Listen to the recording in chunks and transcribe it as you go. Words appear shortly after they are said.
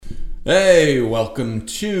Hey, welcome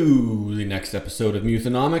to the next episode of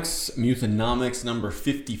Muthonomics number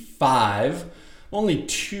 55. Only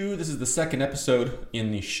two. This is the second episode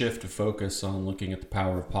in the shift of focus on looking at the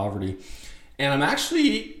power of poverty. And I'm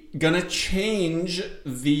actually going to change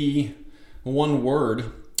the one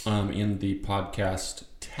word in the podcast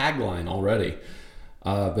tagline already.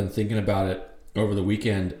 I've been thinking about it over the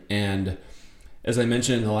weekend. And as I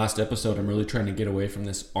mentioned in the last episode, I'm really trying to get away from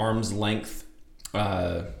this arm's length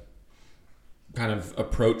kind of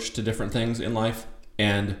approach to different things in life.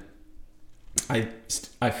 And I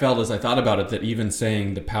felt as I thought about it that even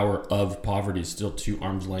saying the power of poverty is still too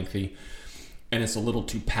arm's lengthy and it's a little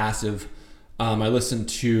too passive. I listened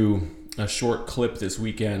to a short clip this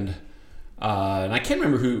weekend and I can't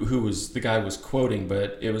remember who was the guy was quoting,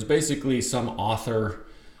 but it was basically some author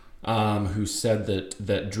who said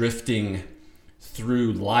that drifting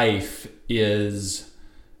through life is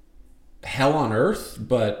hell on earth,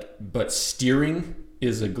 but steering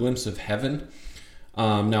is a glimpse of heaven.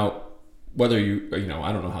 Now, whether I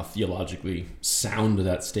don't know how theologically sound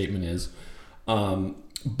that statement is,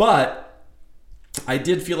 but I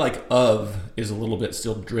did feel like of is a little bit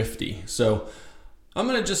still drifty. So I'm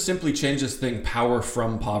going to just simply change this thing, power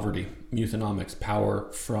from poverty, Muthonomics,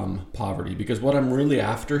 power from poverty, because what I'm really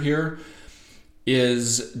after here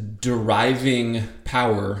is deriving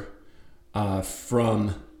power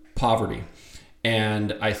from poverty.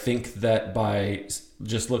 And I think that by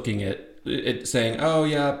just looking at it saying, oh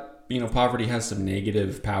yeah, poverty has some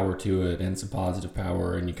negative power to it and some positive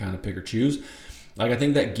power, and you kind of pick or choose. Like, I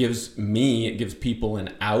think that gives people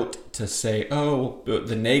an out to say, oh,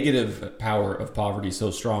 the negative power of poverty is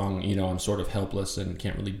so strong, I'm sort of helpless and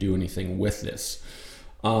can't really do anything with this.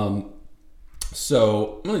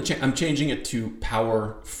 So I'm changing it to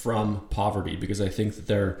power from poverty, because I think that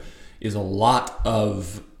there is a lot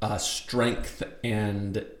of strength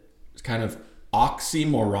and kind of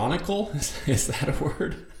oxymoronical, is that a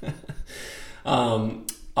word?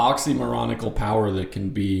 Oxymoronical power that can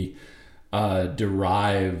be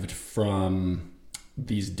derived from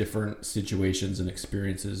these different situations and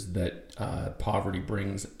experiences that poverty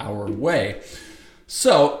brings our way.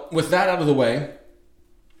 So with that out of the way,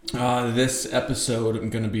 this episode I'm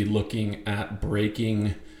going to be looking at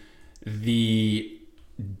breaking the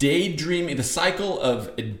cycle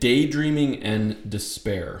of daydreaming and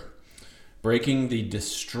despair. Breaking the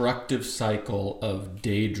destructive cycle of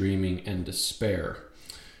daydreaming and despair.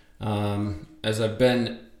 As I've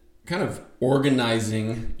been kind of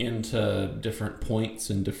organizing into different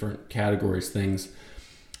points and different categories, things,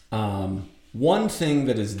 one thing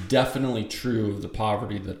that is definitely true of the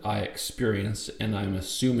poverty that I experience, and I'm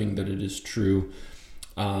assuming that it is true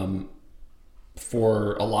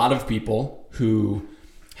for a lot of people who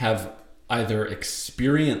have either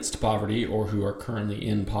experienced poverty or who are currently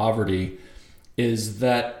in poverty, is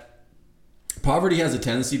that poverty has a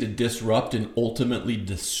tendency to disrupt and ultimately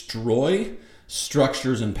destroy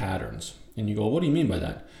structures and patterns. And you go, what do you mean by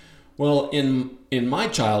that? Well, in my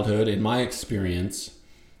childhood, in my experience,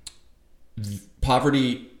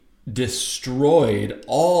 poverty destroyed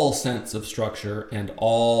all sense of structure and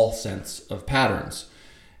all sense of patterns.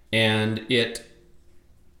 And it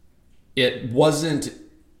wasn't,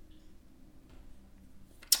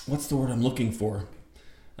 what's the word I'm looking for?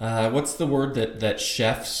 What's the word that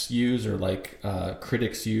chefs use, or like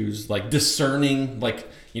critics use? Like discerning, like,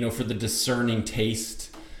 for the discerning taste.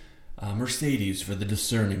 Mercedes for the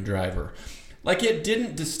discerning driver. Like, it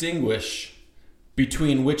didn't distinguish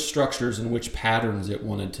between which structures and which patterns it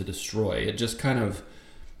wanted to destroy. It just kind of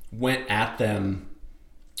went at them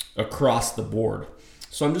across the board.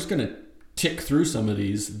 So I'm just going to tick through some of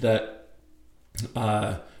these that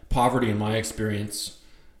poverty, in my experience,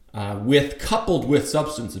 coupled with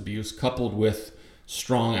substance abuse, coupled with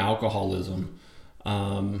strong alcoholism,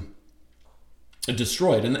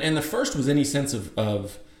 destroyed. And the first was any sense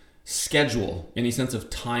of schedule, any sense of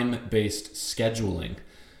time-based scheduling.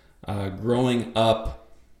 Growing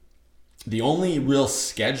up, the only real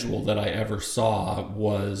schedule that I ever saw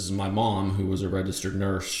was my mom, who was a registered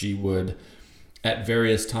nurse. She would, at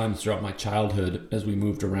various times throughout my childhood, as we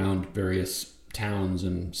moved around various towns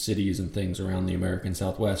and cities and things around the American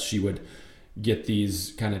Southwest, she would get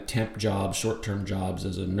these kind of temp jobs, short-term jobs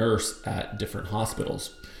as a nurse at different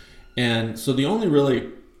hospitals. And so the only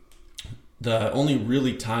really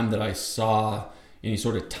time that I saw any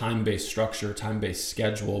sort of time-based structure, time-based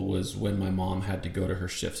schedule, was when my mom had to go to her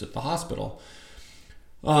shifts at the hospital.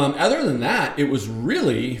 Other than that, it was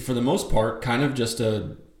really, for the most part, kind of just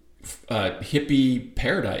a hippie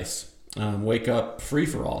paradise. Wake up, free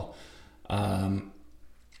for all.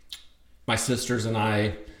 My sisters and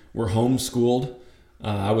I were homeschooled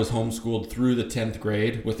I was homeschooled through the 10th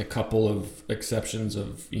grade with a couple of exceptions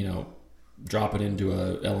of, dropping into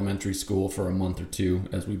a elementary school for a month or two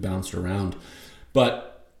as we bounced around. But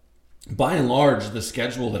by and large, the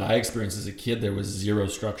schedule that I experienced as a kid, there was zero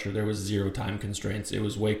structure. There was zero time constraints. It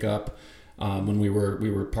was wake up when we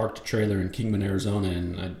were parked a trailer in Kingman, Arizona,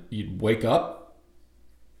 and you'd wake up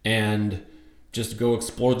and just go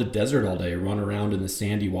explore the desert all day, run around in the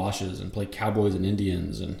sandy washes and play cowboys and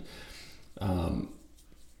Indians and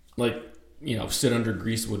sit under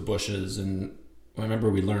greasewood bushes. And I remember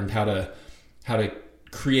we learned how to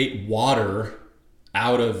create water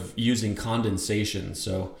out of using condensation.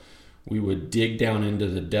 So we would dig down into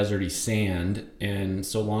the deserty sand, and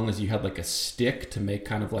so long as you had like a stick to make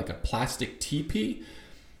kind of like a plastic teepee,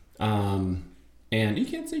 and you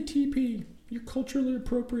can't say teepee, you're culturally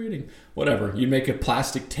appropriating, whatever, you'd make a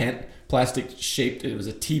plastic tent, plastic shaped, it was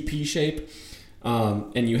a teepee shape,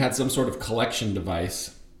 and you had some sort of collection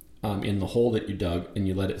device in the hole that you dug, and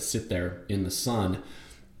you let it sit there in the sun.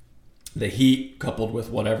 The heat coupled with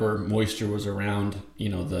whatever moisture was around,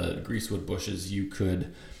 the greasewood bushes, you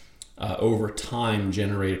could over time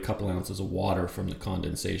generate a couple ounces of water from the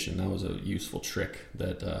condensation. That was a useful trick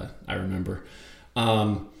that I remember.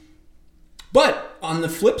 But on the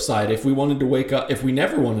flip side, if we wanted to wake up, if we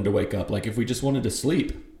never wanted to wake up, like if we just wanted to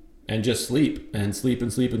sleep and just sleep and sleep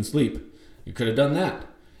and sleep and sleep, you could have done that.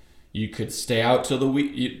 You could stay out till the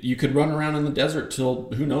week. You could run around in the desert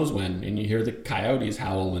till who knows when, and you hear the coyotes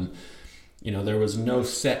howl. And there was no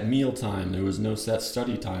set meal time. There was no set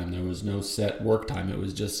study time. There was no set work time. It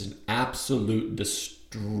was just an absolute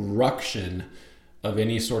destruction of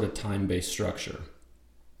any sort of time-based structure.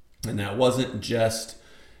 And that wasn't just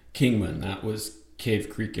Kingman. That was Cave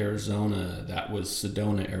Creek, Arizona. That was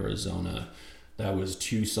Sedona, Arizona. That was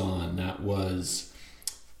Tucson. That was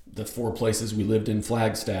the 4 places we lived in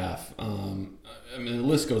Flagstaff. The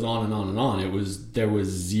list goes on and on and on. There was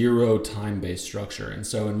zero time-based structure. And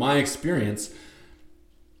so in my experience,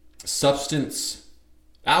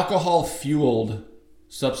 alcohol-fueled,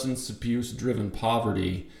 substance abuse-driven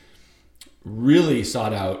poverty really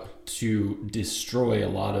sought out to destroy a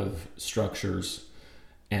lot of structures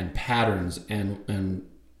and patterns, and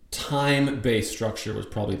time-based structure was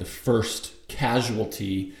probably the first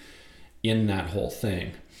casualty in that whole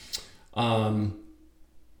thing. I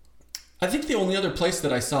think the only other place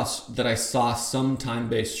that I saw some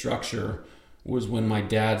time-based structure was when my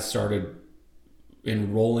dad started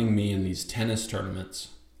enrolling me in these tennis tournaments.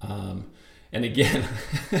 And again,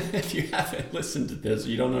 if you haven't listened to this, or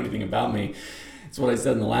you don't know anything about me, it's what I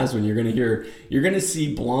said in the last one. You're going to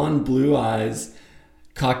see blonde, blue eyes,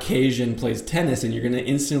 Caucasian, plays tennis, and you're going to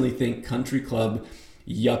instantly think country club,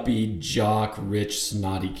 yuppie, jock, rich,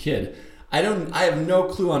 snotty kid. I have no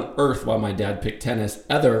clue on earth why my dad picked tennis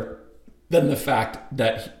other than the fact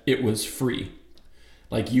that it was free.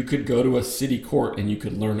 Like, you could go to a city court and you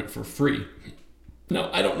could learn it for free. Now,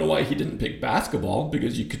 I don't know why he didn't pick basketball,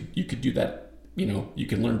 because you could do that. You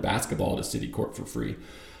can learn basketball at a city court for free.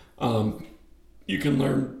 You can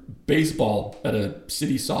learn baseball at a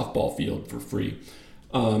city softball field for free.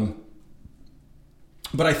 But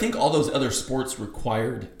I think all those other sports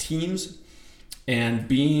required teams, and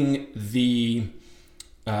being the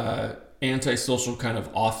antisocial kind of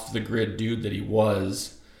off the grid dude that he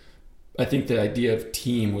was, I think the idea of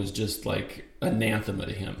team was just like anathema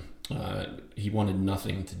to him. He wanted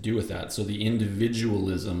nothing to do with that. So the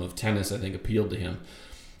individualism of tennis, I think, appealed to him.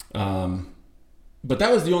 But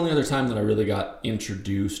that was the only other time that I really got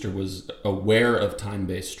introduced or was aware of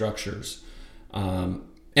time-based structures. And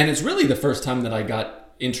it's really the first time that I got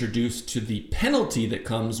introduced to the penalty that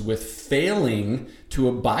comes with failing to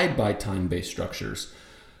abide by time-based structures.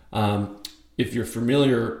 If you're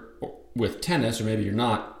familiar with tennis, or maybe you're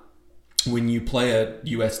not, when you play a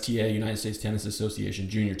USTA, United States Tennis Association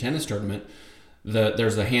junior tennis tournament,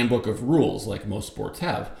 there's a handbook of rules like most sports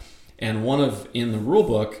have. And in the rule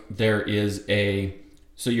book, there is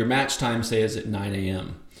so your match time, say, is at 9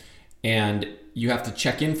 a.m. And you have to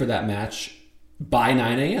check in for that match by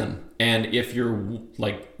 9 a.m. And if you're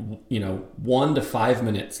 1 to 5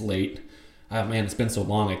 minutes late, oh man, it's been so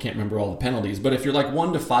long, I can't remember all the penalties. But if you're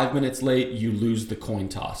 1 to 5 minutes late, you lose the coin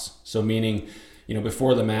toss. So meaning,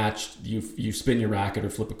 before the match, you spin your racket or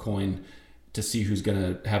flip a coin to see who's going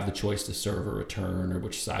to have the choice to serve or return, or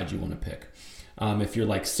which side you want to pick. If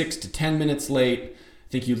you're 6 to 10 minutes late, I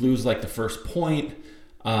think you lose the first point.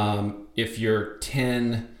 If you're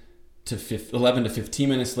 11 to 15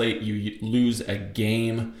 minutes late, you lose a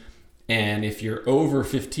game. And if you're over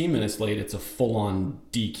 15 minutes late, it's a full-on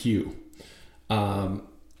DQ.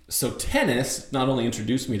 So tennis not only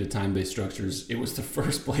introduced me to time-based structures, it was the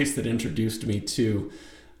first place that introduced me to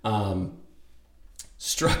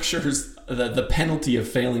structures, the penalty of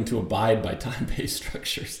failing to abide by time-based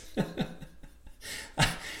structures.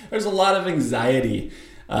 There's a lot of anxiety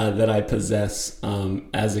that I possess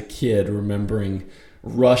as a kid, remembering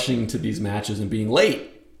rushing to these matches and being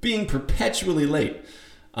late, being perpetually late.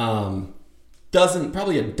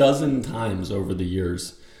 Probably a dozen times over the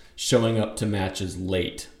years, showing up to matches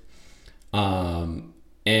late. And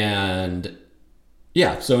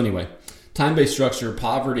yeah, so anyway, time-based structure,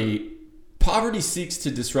 poverty seeks to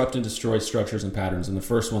disrupt and destroy structures and patterns. And the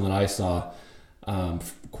first one that I saw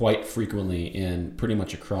quite frequently and pretty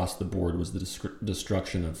much across the board was the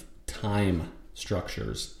destruction of time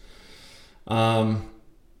structures. I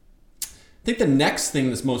think the next thing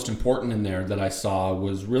that's most important in there that I saw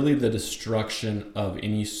was really the destruction of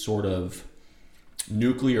any sort of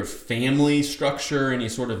nuclear family structure, any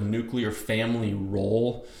sort of nuclear family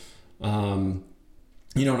role. And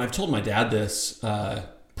I've told my dad this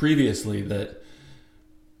previously, that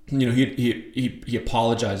he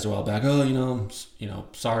apologized a while back.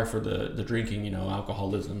 Sorry for the drinking.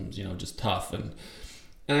 Alcoholism's just tough. And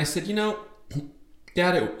I said,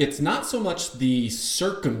 Dad, it's not so much the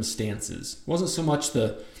circumstances. It wasn't so much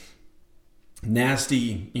the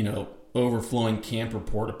nasty, overflowing camper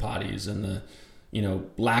porta potties and the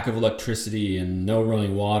lack of electricity and no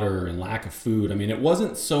running water and lack of food. I mean, it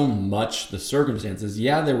wasn't so much the circumstances.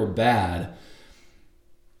 Yeah, they were bad.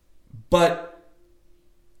 But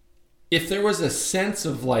if there was a sense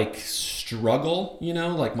of struggle,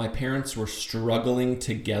 like my parents were struggling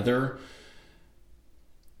together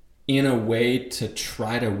in a way to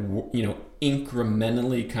try to,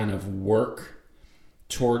 incrementally kind of work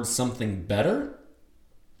towards something better,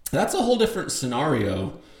 that's a whole different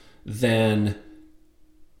scenario than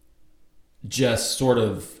just sort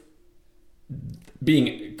of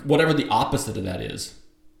being whatever the opposite of that is.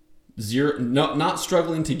 Not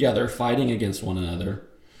struggling together, fighting against one another,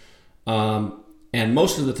 and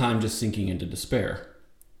most of the time just sinking into despair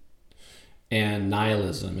and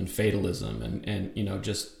nihilism and fatalism and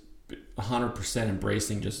just 100%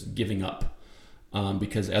 embracing just giving up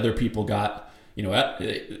because other people got,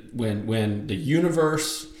 when the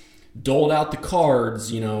universe doled out the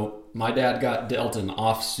cards, my dad got dealt an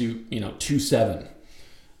offsuit, 2-7,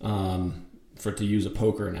 to use a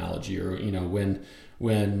poker analogy, or,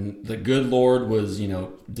 when the good Lord was,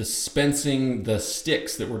 dispensing the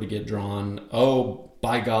sticks that were to get drawn, oh,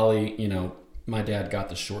 by golly, my dad got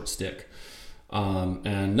the short stick,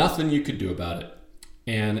 and nothing you could do about it.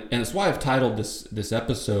 And it's why I've titled this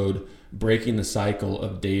episode "Breaking the Cycle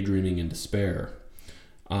of Daydreaming and Despair,"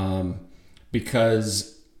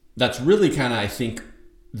 because that's really kind of, I think,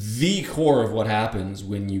 the core of what happens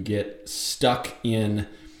when you get stuck in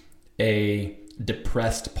a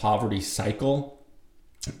depressed poverty cycle.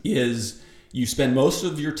 Is you spend most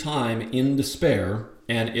of your time in despair,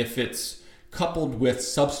 and if it's coupled with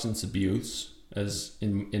substance abuse, as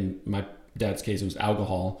in my dad's case it was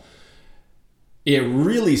alcohol, it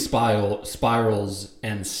really spirals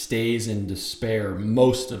and stays in despair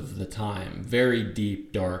most of the time. Very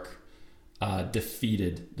deep, dark,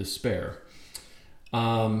 defeated despair.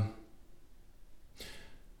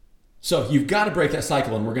 So you've got to break that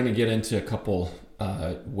cycle, and we're going to get into a couple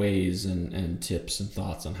ways and tips and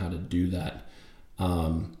thoughts on how to do that.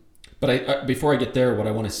 But before I get there, what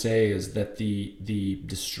I want to say is that the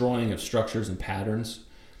destroying of structures and patterns,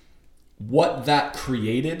 what that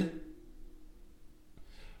created,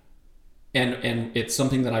 and it's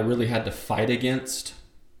something that I really had to fight against,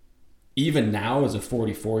 even now as a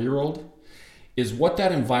 44-year-old, is what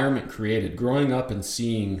that environment created. Growing up and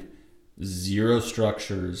seeing zero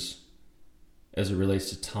structures as it relates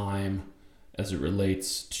to time, as it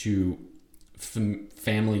relates to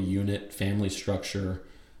family unit, family structure,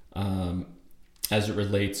 as it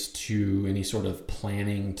relates to any sort of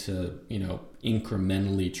planning to,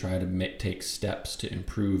 incrementally try to take steps to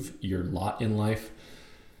improve your lot in life.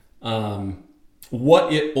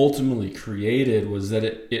 What it ultimately created was that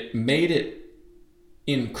it made it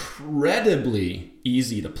incredibly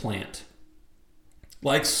easy to plant.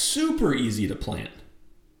 Like super easy to plant.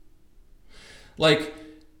 Like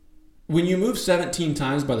when you move 17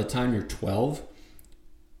 times by the time you're 12,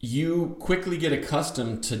 you quickly get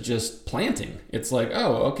accustomed to just planting. It's like,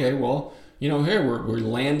 oh, okay, well, here we're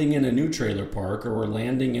landing in a new trailer park, or we're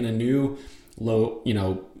landing in a new low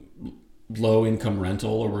income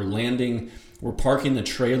rental, or we're parking the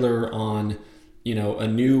trailer on, a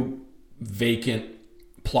new vacant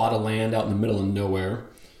plot of land out in the middle of nowhere.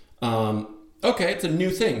 Okay, it's a new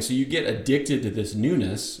thing. So you get addicted to this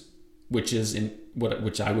newness, which is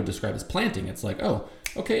which I would describe as planting. It's like, oh,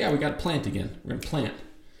 okay, yeah, we got to plant again. We're going to plant.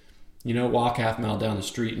 Walk half a mile down the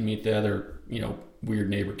street and meet the other, weird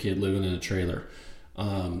neighbor kid living in a trailer.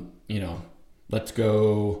 Let's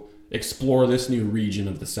go explore this new region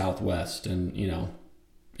of the Southwest and,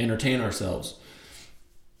 entertain ourselves.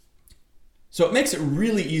 So it makes it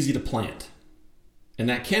really easy to plant. And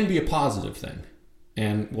that can be a positive thing.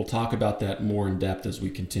 And we'll talk about that more in depth as we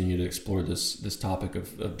continue to explore this topic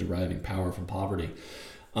of deriving power from poverty.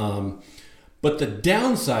 But the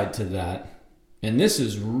downside to that, and this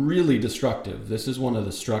is really destructive, this is one of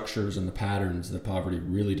the structures and the patterns that poverty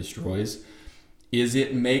really destroys, is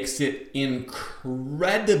it makes it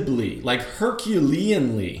incredibly, like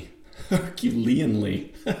Herculeanly,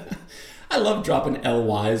 I love dropping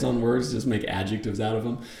LYs on words, just make adjectives out of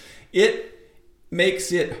them. It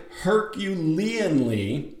makes it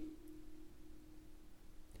Herculeanly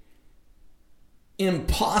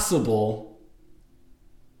impossible.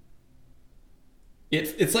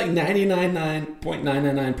 It's like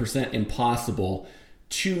 99.999% impossible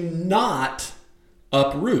to not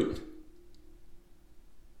uproot.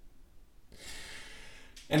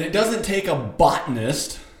 And it doesn't take a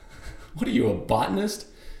botanist. What are you, a botanist?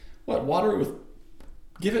 What,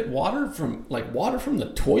 give it water from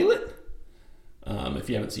the toilet? If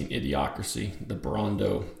you haven't seen Idiocracy, the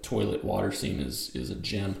Brando toilet water scene is a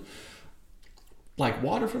gem. Like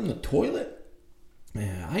water from the toilet?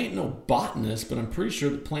 Man, I ain't no botanist, but I'm pretty sure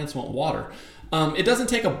the plants want water. It doesn't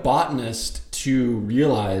take a botanist to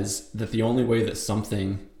realize that the only way that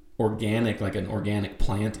something organic, like an organic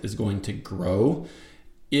plant, is going to grow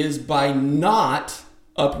is by not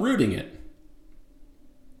uprooting it.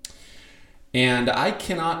 And I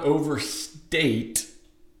cannot overstate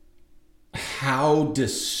how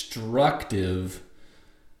destructive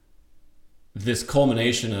this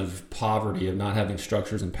culmination of poverty, of not having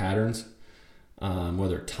structures and patterns,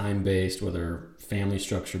 whether time-based, whether family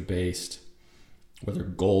structure-based, whether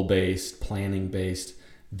goal-based, planning-based.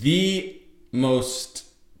 The most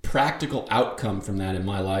practical outcome from that in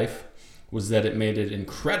my life was that it made it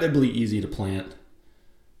incredibly easy to plant,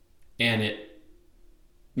 and it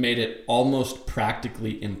made it almost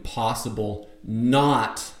practically impossible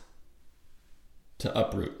not to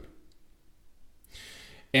uproot.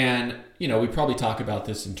 And, we probably talk about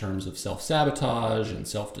this in terms of self-sabotage and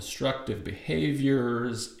self-destructive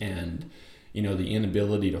behaviors and, the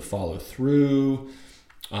inability to follow through.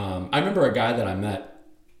 I remember a guy that I met,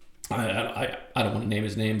 I don't want to name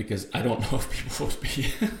his name because I don't know if people would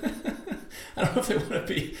be, I don't know if they want to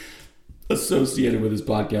be associated with his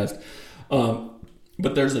podcast.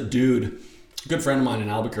 But there's a dude, a good friend of mine in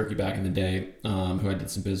Albuquerque back in the day, who I did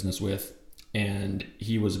some business with. And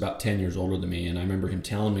he was about 10 years older than me. And I remember him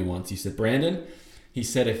telling me once, he said, Brandon, he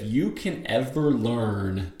said, if you can ever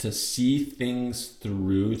learn to see things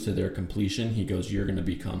through to their completion, he goes, you're going to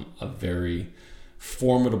become a very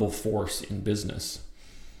formidable force in business.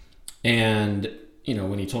 And,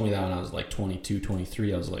 when he told me that when I was like 22,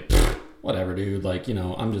 23, I was like, whatever, dude. Like,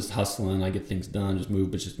 I'm just hustling. I get things done. Just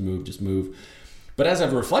move. But as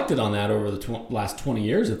I've reflected on that over the last 20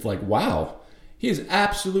 years, it's like, wow, he is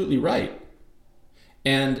absolutely right.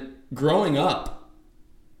 And growing up,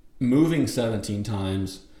 moving 17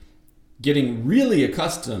 times, getting really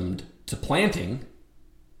accustomed to planting,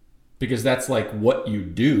 because that's like what you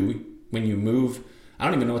do when you move. I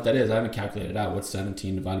don't even know what that is. I haven't calculated out. What's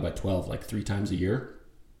 17 divided by 12? Like 3 times a year?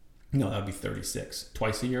 No, that would be 36.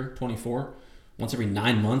 Twice a year? 24? Once every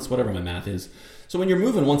 9 months? Whatever my math is. So when you're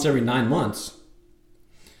moving once every 9 months,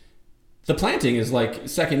 the planting is like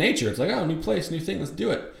second nature. It's like, oh, new place, new thing, let's do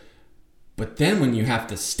it. But then when you have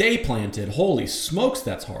to stay planted, holy smokes,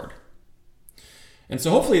 that's hard. And so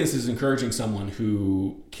hopefully this is encouraging someone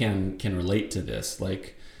who can relate to this.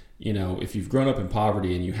 Like, if you've grown up in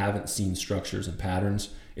poverty and you haven't seen structures and patterns,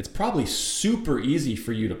 it's probably super easy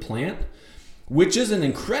for you to plant, which is an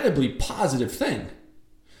incredibly positive thing.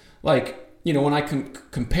 Like, when I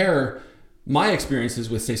compare my experiences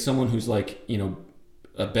with, say, someone who's like, been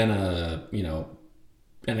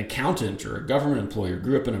an accountant or a government employee, or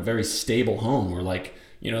grew up in a very stable home where, like,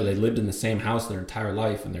 they lived in the same house their entire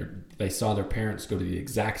life, and they saw their parents go to the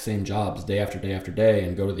exact same jobs day after day after day,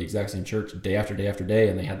 and go to the exact same church day after day after day,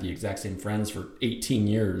 and they had the exact same friends for 18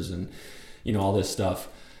 years, and all this stuff.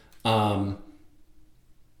 Probably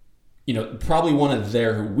one of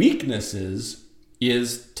their weaknesses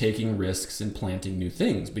is taking risks and planting new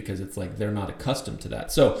things, because it's like they're not accustomed to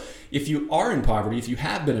that. So if you are in poverty, if you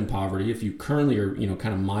have been in poverty, if you currently are,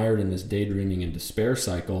 kind of mired in this daydreaming and despair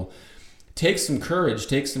cycle, take some courage,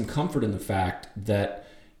 take some comfort in the fact that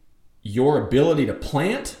your ability to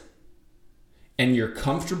plant and your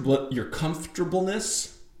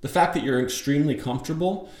comfortableness, the fact that you're extremely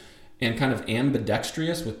comfortable and kind of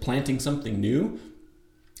ambidextrous with planting something new,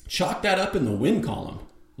 chalk that up in the win column.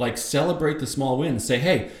 Like, celebrate the small wins. Say,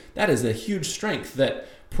 hey, that is a huge strength, that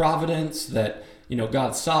providence, that,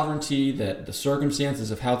 God's sovereignty, that the circumstances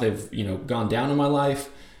of how they've, gone down in my life,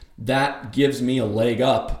 that gives me a leg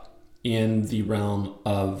up in the realm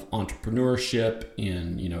of entrepreneurship,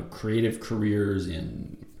 in, creative careers,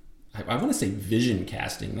 in, I want to say vision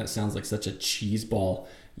casting. That sounds like such a cheeseball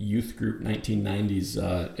youth group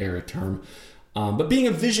 1990s era term. But being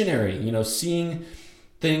a visionary, seeing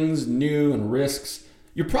things new and risks,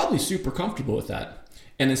 you're probably super comfortable with that.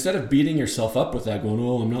 And instead of beating yourself up with that, going,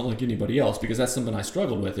 oh, I'm not like anybody else, because that's something I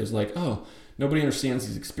struggled with, is like, oh, nobody understands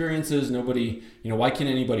these experiences. Nobody, why can't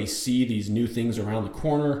anybody see these new things around the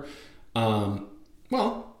corner? Well,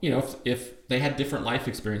 if they had different life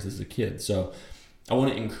experiences as a kid. So I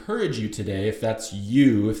want to encourage you today, if that's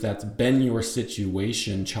you, if that's been your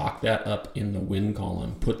situation, chalk that up in the win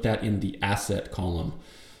column, put that in the asset column.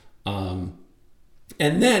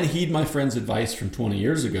 And then heed my friend's advice from 20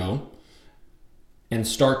 years ago and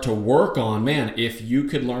start to work on, man, if you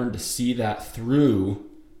could learn to see that through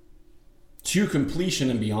to completion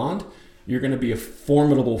and beyond, you're going to be a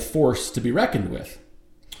formidable force to be reckoned with.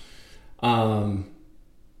 And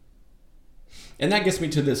that gets me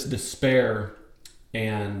to this despair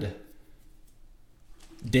and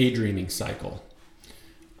daydreaming cycle.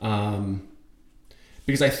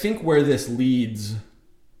 Because I think where this leads,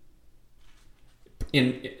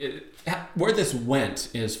 where this went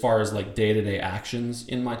as far as like day-to-day actions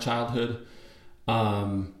in my childhood,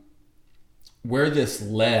 where this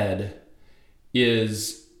led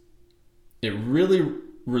is it really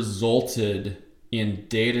resulted in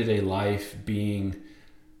day-to-day life being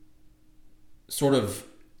sort of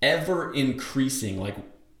ever increasing,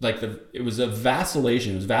 it was a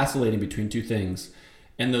vacillation. It was vacillating between two things,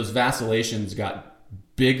 and those vacillations got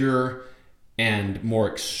bigger and more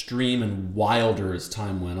extreme and wilder as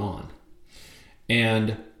time went on.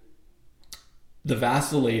 And the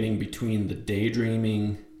vacillating between the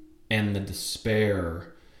daydreaming and the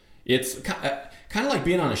despair, it's kind of like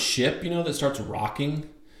being on a ship, that starts rocking.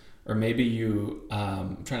 Or maybe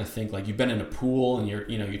I'm trying to think, like, you've been in a pool and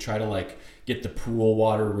you try to like get the pool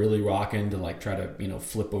water really rocking to like try to,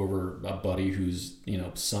 flip over a buddy who's,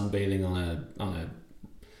 sunbathing on a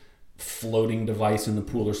floating device in the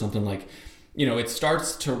pool or something. Like, it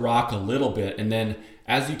starts to rock a little bit. And then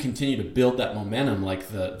as you continue to build that momentum, like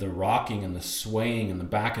the rocking and the swaying and the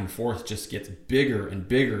back and forth just gets bigger and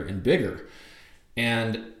bigger and bigger.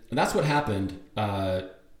 And that's what happened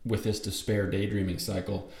with this despair daydreaming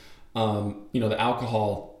cycle. The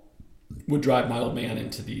alcohol would drive my old man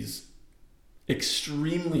into these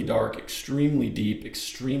extremely dark, extremely deep,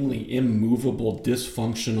 extremely immovable,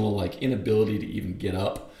 dysfunctional, like inability to even get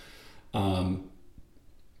up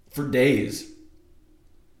for days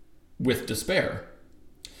with despair.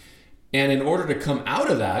 And in order to come out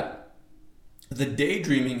of that, the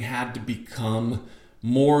daydreaming had to become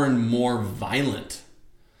more and more violent.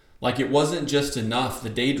 Like, it wasn't just enough. The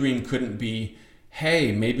daydream couldn't be,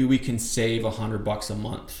 hey, maybe we can save $100 a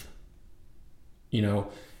month.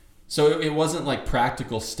 So it wasn't like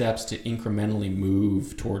practical steps to incrementally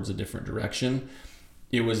move towards a different direction.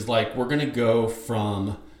 It was like, we're going to go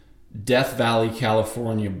from Death Valley,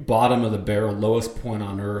 California, bottom of the barrel, lowest point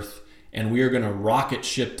on earth, and we are going to rocket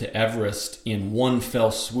ship to Everest in one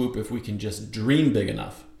fell swoop if we can just dream big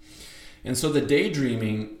enough. And so the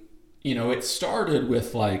daydreaming, it started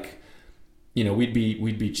with like, we'd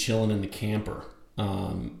be chilling in the camper,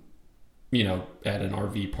 at an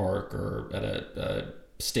RV park or at a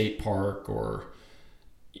state park, or,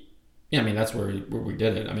 that's where we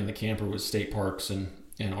did it. The camper was state parks and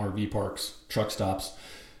RV parks, truck stops,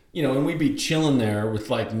 and we'd be chilling there with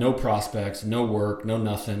like no prospects, no work, no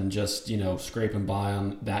nothing, just, scraping by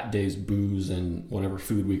on that day's booze and whatever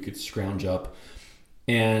food we could scrounge up.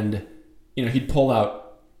 And, he'd pull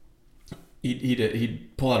out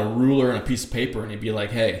a ruler and a piece of paper, and he'd be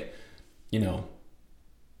like, hey,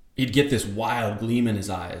 he'd get this wild gleam in his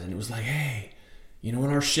eyes, and it was like, hey,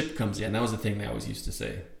 when our ship comes in. That was the thing they always used to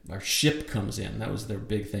say. Our ship comes in. That was their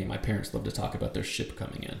big thing. My parents loved to talk about their ship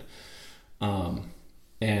coming in.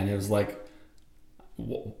 And it was like,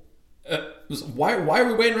 why are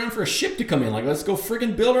we waiting around for a ship to come in? Like, let's go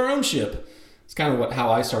friggin' build our own ship. It's kind of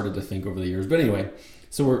how I started to think over the years. But anyway,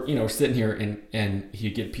 so we're sitting here, and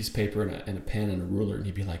he'd get a piece of paper and a pen and a ruler, and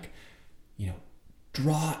he'd be like,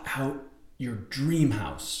 draw out your dream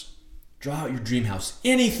house. Draw out your dream house.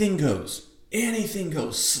 Anything goes. Anything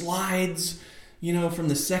goes. Slides, from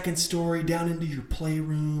the second story down into your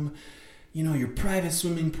playroom. your private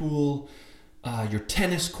swimming pool, your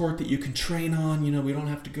tennis court that you can train on. We don't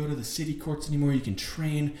have to go to the city courts anymore. You can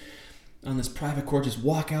train on this private court. Just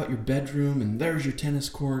walk out your bedroom and there's your tennis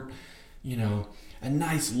court. A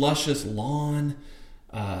nice luscious lawn,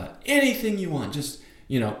 anything you want. Just,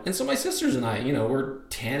 and so my sisters and I, we're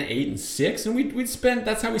 10, 8, and 6, and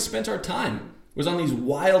that's how we spent our time, was on these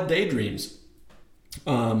wild daydreams.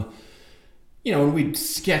 And we'd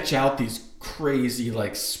sketch out these crazy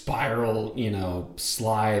spiral,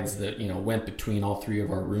 slides that, went between all 3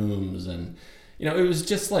 of our rooms. And, it was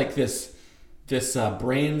just like this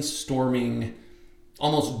brainstorming,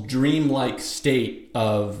 almost dreamlike state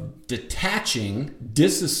of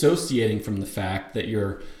disassociating from the fact that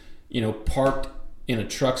you're, parked in a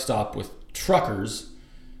truck stop with truckers.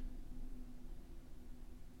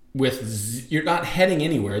 You're not heading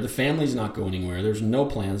anywhere. The family's not going anywhere. There's no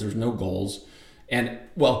plans. There's no goals. And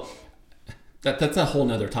well, that's a whole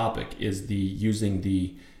nother topic, is using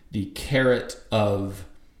the carrot of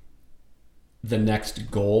the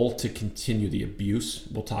next goal to continue the abuse.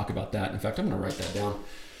 We'll talk about that. In fact, I'm going to write that down.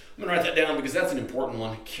 I'm going to write that down because that's an important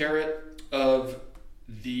one. Carrot of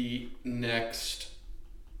the next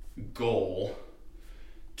goal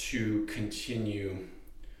to continue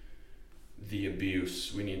the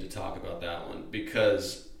abuse. We need to talk about that one,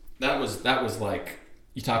 because that was like,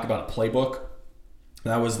 you talk about a playbook.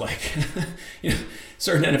 That was like,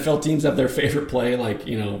 certain NFL teams have their favorite play, like,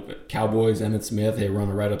 Cowboys, Emmitt Smith, they run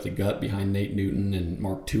it right up the gut behind Nate Newton and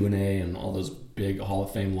Mark Tuinei and all those big Hall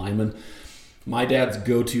of Fame linemen. My dad's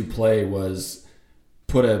go-to play was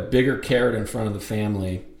put a bigger carrot in front of the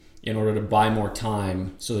family in order to buy more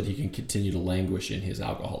time so that he can continue to languish in his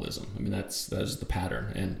alcoholism. I mean, that's the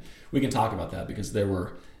pattern. And we can talk about that because there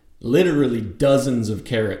were literally dozens of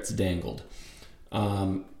carrots dangled.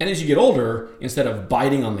 And as you get older, instead of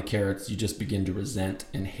biting on the carrots, you just begin to resent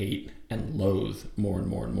and hate and loathe more and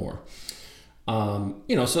more and more.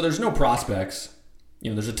 So there's no prospects.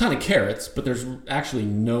 There's a ton of carrots, but there's actually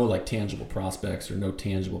no tangible prospects or no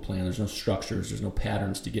tangible plan. There's no structures. There's no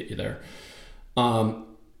patterns to get you there.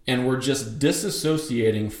 And we're just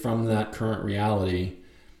disassociating from that current reality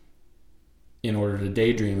in order to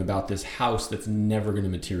daydream about this house that's never going to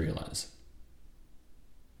materialize.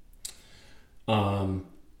 And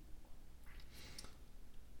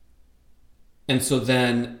so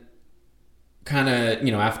then kind of,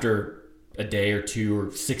 after a day or 2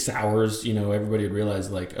 or 6 hours, everybody would realize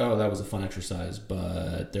oh, that was a fun exercise,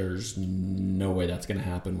 but there's no way that's going to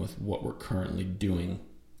happen with what we're currently doing.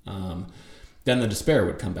 Then the despair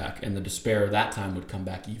would come back, and the despair that time would come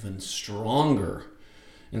back even stronger.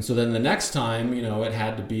 And so then the next time, it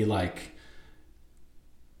had to be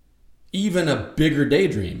even a bigger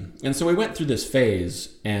daydream. And so we went through this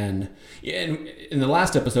phase, and in the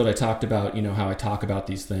last episode I talked about, how I talk about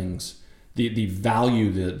these things, the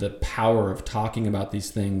value, the power of talking about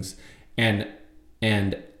these things and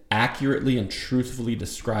accurately and truthfully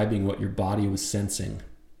describing what your body was sensing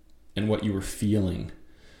and what you were feeling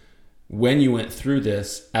when you went through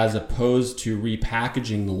this, as opposed to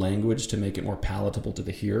repackaging the language to make it more palatable to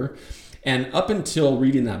the hearer. And up until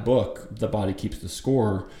reading that book, The Body Keeps the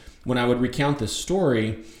Score, when I would recount this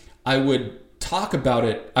story, I would talk about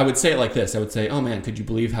it. I would say it like this. I would say, oh man, could you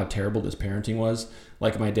believe how terrible this parenting was?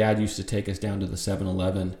 Like, my dad used to take us down to the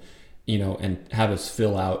 7-Eleven, and have us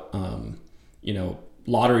fill out,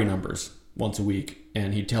 lottery numbers once a week.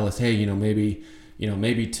 And he'd tell us, hey,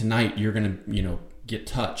 maybe tonight you're going to, get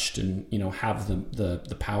touched and, have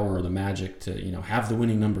the power or the magic to, have the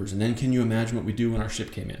winning numbers. And then can you imagine what we do when our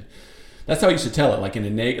ship came in? That's how I used to tell it,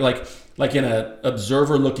 like in a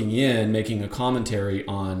observer looking in, making a commentary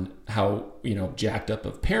on how, jacked up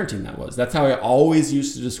of parenting that was. That's how I always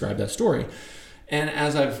used to describe that story. And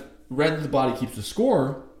as I've read The Body Keeps the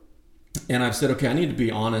Score, and I've said, okay, I need to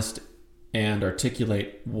be honest and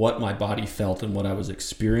articulate what my body felt and what I was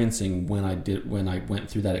experiencing when I went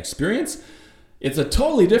through that experience, it's a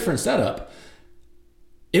totally different setup.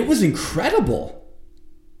 It was incredible.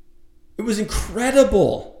 It was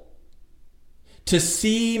incredible to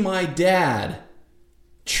see my dad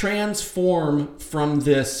transform from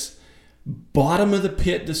this bottom of the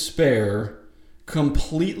pit despair,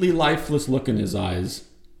 completely lifeless look in his eyes,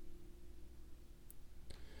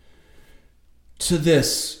 to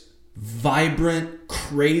this vibrant,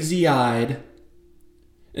 crazy-eyed,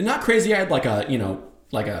 and not crazy-eyed like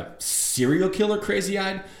a serial killer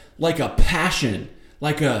crazy-eyed, like a passion,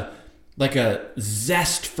 like a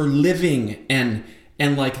zest for living and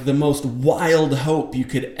like the most wild hope you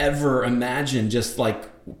could ever imagine just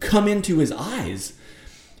come into his eyes.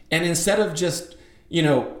 And instead of just,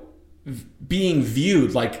 being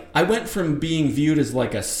viewed, like I went from being viewed as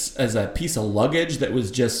like as a piece of luggage that was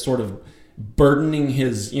just sort of burdening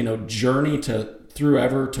his, journey to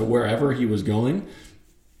wherever he was going,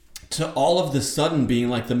 to all of the sudden being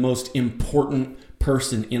like the most important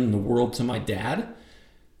person in the world to my dad.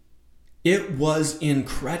 It was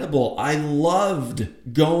incredible. I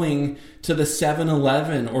loved going to the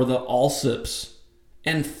 7-Eleven or the Allsips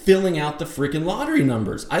and filling out the freaking lottery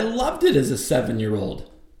numbers. I loved it as a 7-year-old.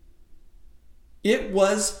 It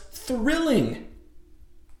was thrilling.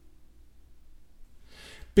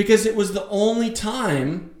 Because it was the only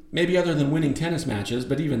time, maybe other than winning tennis matches,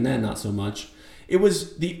 but even then not so much, it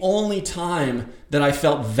was the only time that I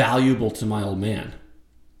felt valuable to my old man.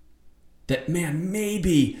 That, man,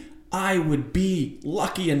 maybe I would be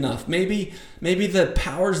lucky enough. Maybe the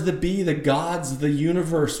powers that be, the gods, the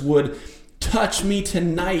universe would touch me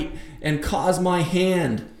tonight and cause my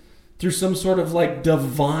hand through some sort of like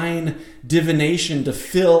divine divination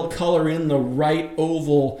to color in the right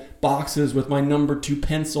oval boxes with my number 2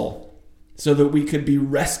 pencil so that we could be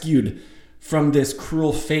rescued from this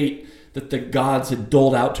cruel fate that the gods had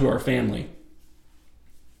doled out to our family.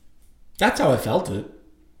 That's how I felt it.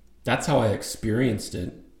 That's how I experienced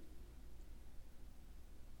it.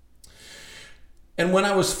 And when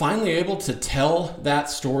I was finally able to tell that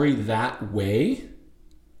story that way,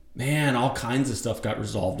 man, all kinds of stuff got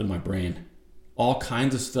resolved in my brain. All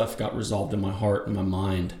kinds of stuff got resolved in my heart and my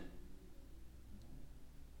mind.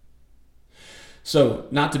 So,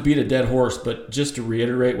 not to beat a dead horse, but just to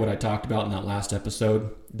reiterate what I talked about in that last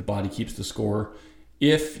episode, the body keeps the score.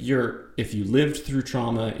 If you lived through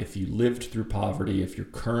trauma, if you lived through poverty, if you're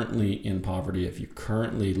currently in poverty, if you're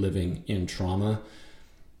currently living in trauma,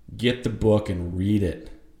 get the book and read it.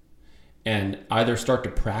 And either start to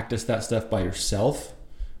practice that stuff by yourself,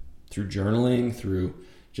 through journaling, through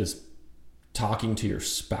just talking to your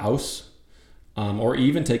spouse, or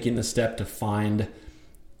even taking the step to find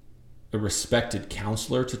a respected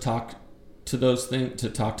counselor to talk to those things, to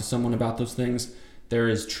talk to someone about those things. There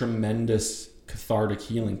is tremendous cathartic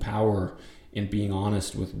healing power in being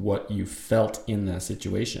honest with what you felt in that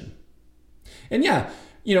situation. And yeah,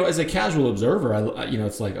 as a casual observer,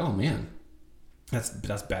 it's like, oh man, that's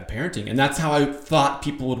bad parenting. And that's how I thought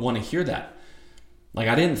people would want to hear that. Like,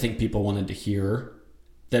 I didn't think people wanted to hear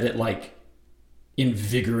that it like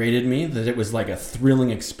invigorated me, that it was like a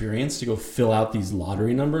thrilling experience to go fill out these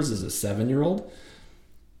lottery numbers as a 7-year-old.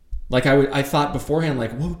 Like I thought beforehand,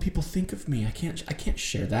 like, what would people think of me? I can't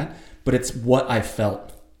share that, but it's what I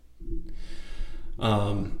felt.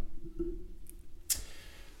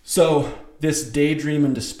 So this daydream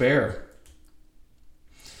and despair,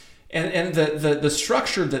 and the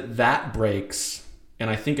structure that breaks, and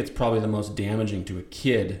I think it's probably the most damaging to a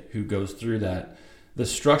kid who goes through that. The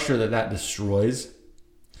structure that destroys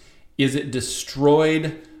is it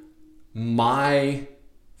destroyed my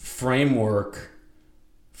framework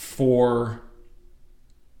for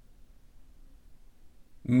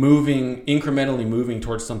incrementally moving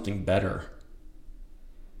towards something better.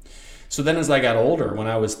 So then as I got older, when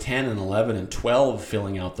I was 10 and 11 and 12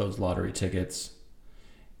 filling out those lottery tickets,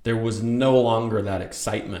 there was no longer that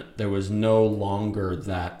excitement. There was no longer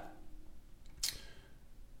that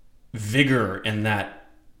vigor and that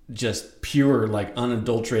just pure, like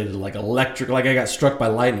unadulterated, like electric, like I got struck by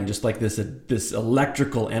lightning, just like this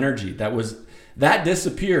electrical energy that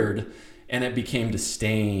disappeared, and it became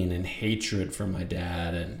disdain and hatred for my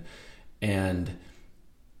dad and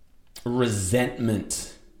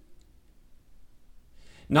resentment,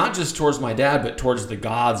 not just towards my dad, but towards the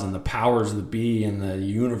gods and the powers that be and the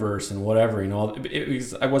universe and whatever,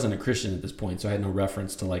 I wasn't a Christian at this point, so I had no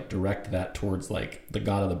reference to like direct that towards like the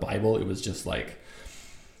God of the Bible. It was just like,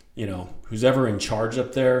 who's ever in charge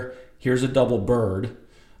up there, here's a double bird,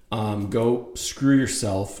 go screw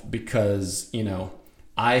yourself, because,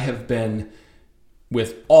 I have been,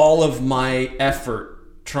 with all of my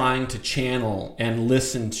effort, trying to channel and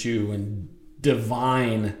listen to and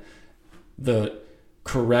divine the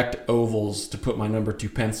correct ovals to put my number 2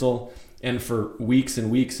 pencil, and for weeks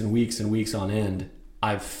and weeks and weeks and weeks on end,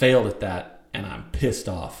 I've failed at that, and I'm pissed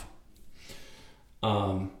off.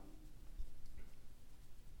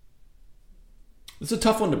 It's a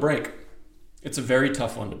tough one to break. It's a very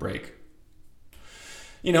tough one to break.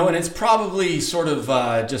 And it's probably sort of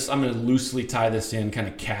I'm going to loosely tie this in, kind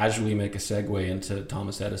of casually make a segue into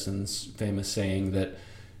Thomas Edison's famous saying that,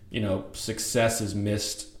 success is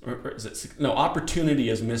missed, opportunity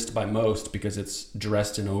is missed by most because it's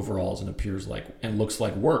dressed in overalls and appears like and looks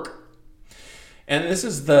like work. And this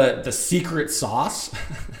is the secret sauce.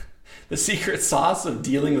 The secret sauce of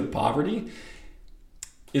dealing with poverty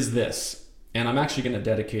is this. And I'm actually going to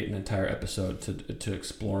dedicate an entire episode to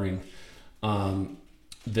exploring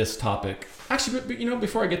this topic. Actually, but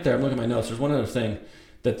before I get there, I'm looking at my notes. There's one other thing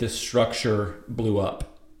that this structure blew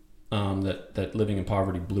up, that living in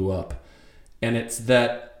poverty blew up. And it's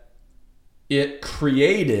that it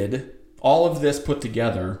created all of this put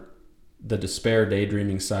together, the despair,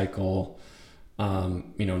 daydreaming cycle,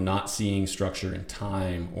 not seeing structure in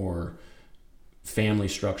time or family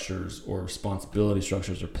structures or responsibility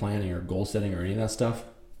structures or planning or goal setting or any of that stuff.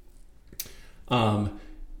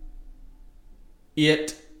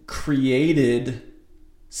 It created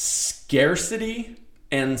scarcity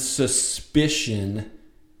and suspicion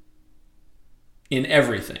in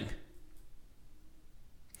everything.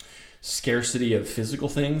 Scarcity of physical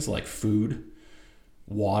things like food,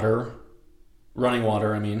 water, running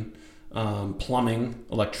water, plumbing,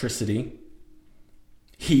 electricity,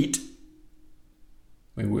 heat.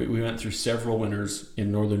 We went through several winters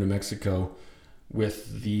in northern New Mexico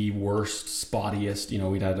with the worst, spottiest.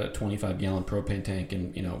 We'd had a 25-gallon propane tank,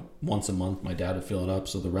 and once a month my dad would fill it up.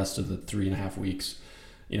 So the rest of the 3.5 weeks,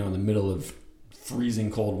 in the middle of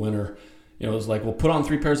freezing cold winter, it was like, well, put on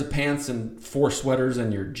 3 pairs of pants and 4 sweaters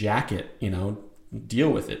and your jacket.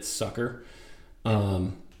 Deal with it, sucker.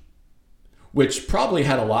 Which probably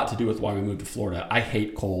had a lot to do with why we moved to Florida. I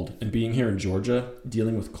hate cold, and being here in Georgia,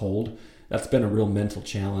 dealing with cold, that's been a real mental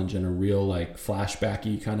challenge and a real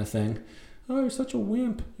flashbacky kind of thing. Oh, you're such a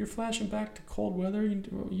wimp. You're flashing back to cold weather.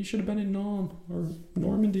 You should have been in Nam or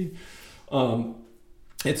Normandy.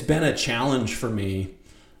 It's been a challenge for me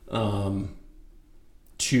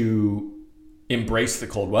to embrace the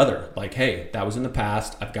cold weather. Like, hey, that was in the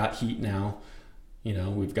past. I've got heat now.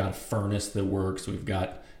 We've got a furnace that works. We've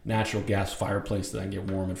got natural gas fireplace that I can get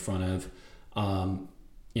warm in front of.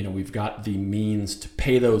 We've got the means to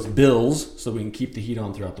pay those bills so we can keep the heat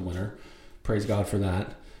on throughout the winter. Praise God for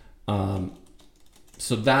that.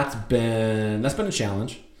 So that's been a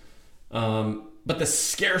challenge. But the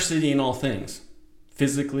scarcity in all things,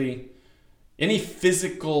 physically, any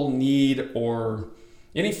physical need or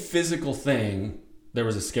any physical thing, there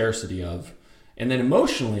was a scarcity of. And then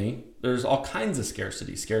emotionally, there's all kinds of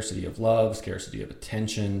scarcity of love, scarcity of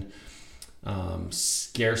attention,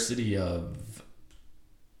 scarcity of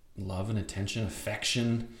love and attention,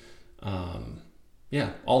 affection,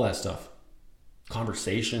 all that stuff.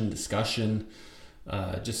 Conversation, discussion,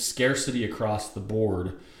 just scarcity across the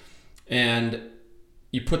board. And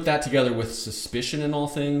you put that together with suspicion in all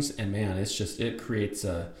things, and man, it creates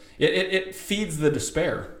it feeds the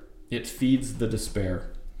despair. It feeds the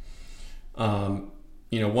despair.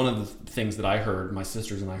 One of the things that I heard, my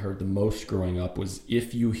sisters and I heard the most growing up was,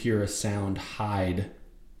 if you hear a sound, hide.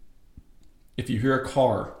 If you hear a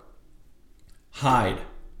car, hide.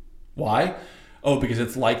 Why? Oh, because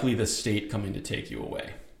it's likely the state coming to take you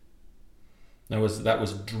away. That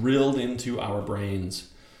was drilled into our brains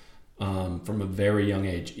from a very young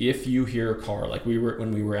age. If you hear a car, like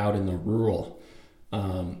when we were out in the rural, we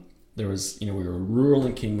were rural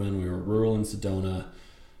in Kingman, we were rural in Sedona,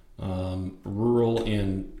 rural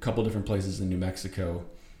in a couple different places in New Mexico,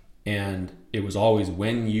 and it was always,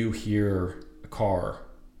 when you hear a car,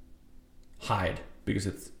 hide, because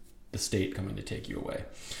it's the state coming to take you away.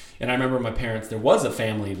 And I remember my parents, there was a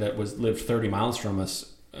family that lived 30 miles from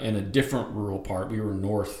us in a different rural part. We were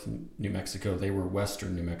north New Mexico. They were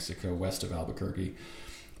western New Mexico, west of Albuquerque.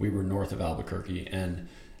 We were north of Albuquerque. And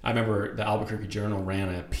I remember the Albuquerque Journal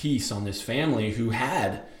ran a piece on this family who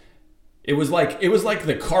had, it was like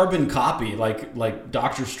the carbon copy, like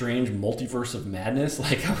Doctor Strange Multiverse of Madness.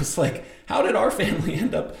 Like, I was like, how did our family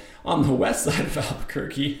end up on the west side of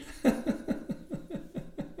Albuquerque?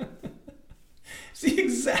 It's the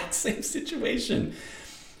exact same situation.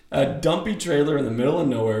 A dumpy trailer in the middle of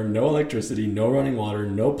nowhere, no electricity, no running water,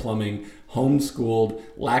 no plumbing, homeschooled,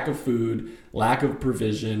 lack of food, lack of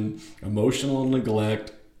provision, emotional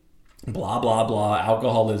neglect, blah, blah, blah,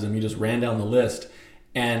 alcoholism. You just ran down the list.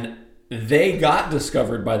 And they got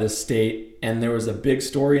discovered by the state, and there was a big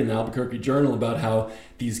story in the Albuquerque Journal about how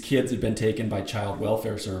these kids had been taken by child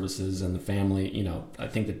welfare services, and the family, I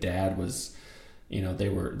think the dad was, they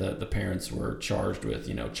were, the parents were charged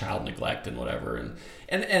with, child neglect and whatever.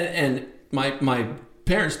 And my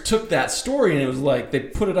parents took that story, and it was like, they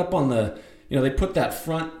put it up on they put that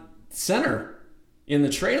front center in the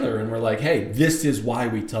trailer, and we're like, hey, this is why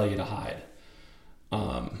we tell you to hide.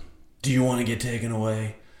 Do you want to get taken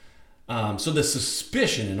away? So the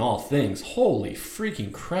suspicion in all things, holy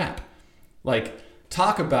freaking crap. Like,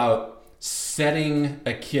 talk about setting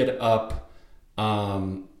a kid up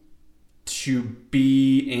to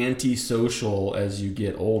be antisocial as you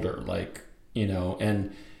get older.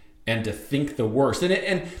 And and to think the worst.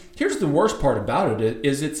 And here's the worst part about it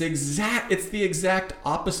is it's the exact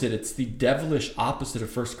opposite. It's the devilish opposite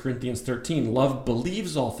of 1 Corinthians 13. Love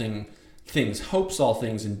believes all things, hopes all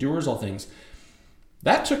things, endures all things.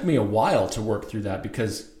 That took me a while to work through that,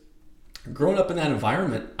 because growing up in that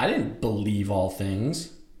environment, I didn't believe all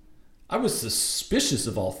things. I was suspicious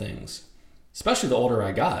of all things, especially the older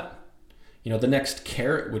I got. The next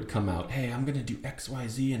carrot would come out. Hey, I'm going to do X, Y,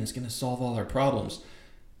 Z, and it's going to solve all our problems.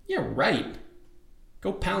 Yeah, right.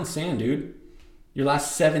 Go pound sand, dude. Your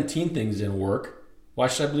last 17 things didn't work. Why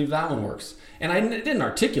should I believe that one works? And I didn't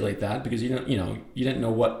articulate that because you didn't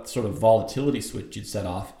know what sort of volatility switch you'd set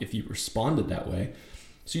off if you responded that way.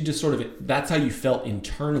 So you just that's how you felt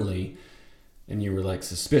internally, and you were like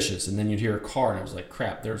suspicious. And then you'd hear a car, and I was like,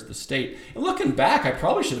 crap, there's the state. And looking back, I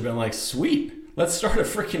probably should have been like, sweet, let's start a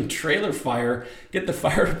freaking trailer fire, get the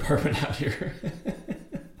fire department out here.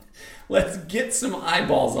 Let's get some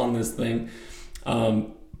eyeballs on this thing.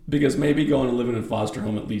 Because maybe going and living in a foster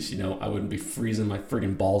home, at least, I wouldn't be freezing my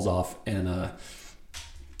friggin' balls off and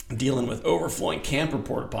dealing with overflowing camper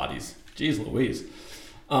porta potties. Jeez Louise.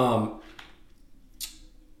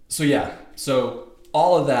 So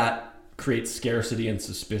all of that creates scarcity and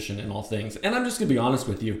suspicion in all things. And I'm just going to be honest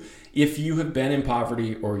with you. If you have been in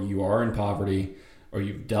poverty, or you are in poverty, or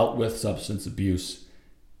you've dealt with substance abuse,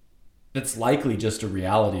 that's likely just a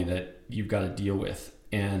reality that you've got to deal with.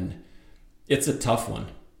 And it's a tough one.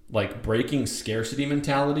 Like, breaking scarcity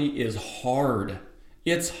mentality is hard.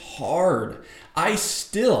 It's hard. I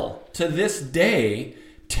still, to this day,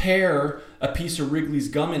 tear a piece of Wrigley's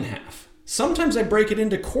gum in half. Sometimes I break it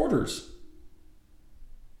into quarters.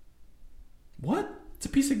 What? It's a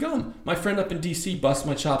piece of gum. My friend up in DC busts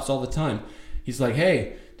my chops all the time. He's like,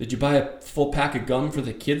 hey, did you buy a full pack of gum for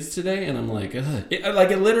the kids today? And I'm like, ugh.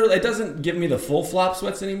 It doesn't give me the full flop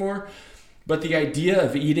sweats anymore. But the idea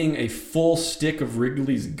of eating a full stick of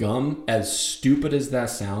Wrigley's gum, as stupid as that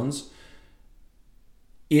sounds,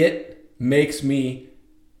 it makes me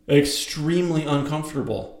extremely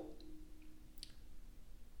uncomfortable.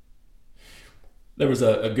 There was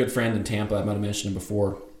a good friend in Tampa, I might have mentioned him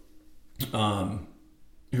before,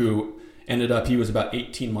 who ended up, he was about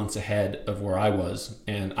 18 months ahead of where I was.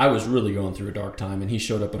 And I was really going through a dark time. And he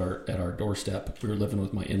showed up at our doorstep. We were living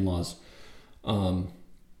with my in-laws.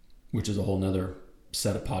 Which is a whole nother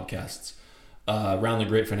set of podcasts, around the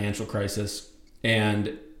great financial crisis.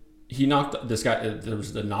 And he knocked, this guy, there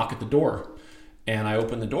was a knock at the door, and I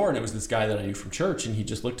opened the door, and it was this guy that I knew from church. And he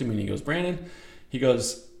just looked at me and he goes, Brandon, he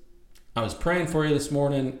goes, I was praying for you this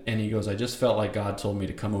morning. And he goes, I just felt like God told me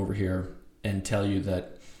to come over here and tell you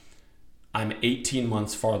that I'm 18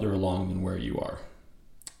 months farther along than where you are.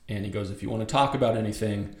 And he goes, if you want to talk about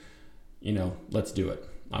anything, let's do it.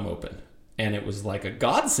 I'm open. And it was like a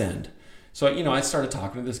godsend. So, I started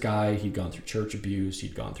talking to this guy. He'd gone through church abuse.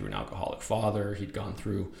 He'd gone through an alcoholic father. He'd gone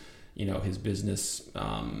through, his business,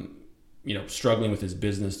 struggling with his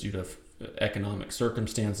business due to economic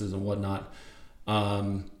circumstances and whatnot.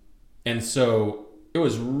 And so it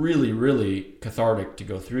was really, really cathartic to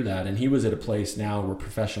go through that. And he was at a place now where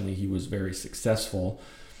professionally he was very successful.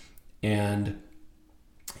 And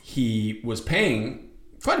he was paying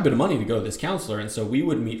quite a bit of money to go to this counselor. And so we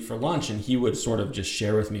would meet for lunch, and he would sort of just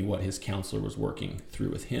share with me what his counselor was working through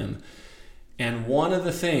with him. And one of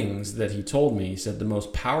the things that he told me, he said, the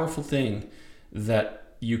most powerful thing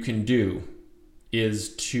that you can do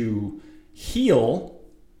is to heal.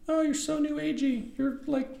 Oh, you're so new agey. You're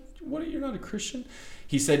like, what? You're not a Christian.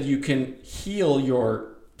 He said, you can heal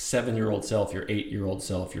your 7-year-old self, your 8-year-old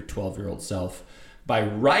self, your 12-year-old self by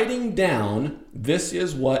writing down, this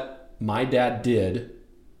is what my dad did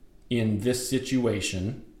in this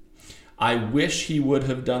situation. I wish he would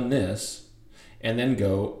have done this, and then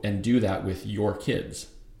go and do that with your kids.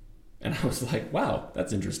 And I was like, wow,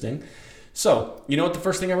 that's interesting. So, you know what the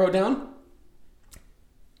first thing I wrote down?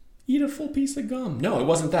 Eat a full piece of gum. No, it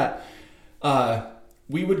wasn't that.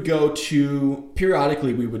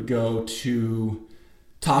 Periodically we would go to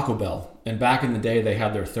Taco Bell. And back in the day, they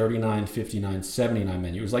had their $39, $59, $79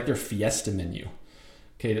 menu. It was like their Fiesta menu.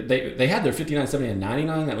 Okay, they had their $59, $70, and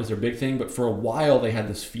 $99. That was their big thing. But for a while, they had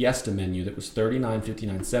this Fiesta menu that was $39,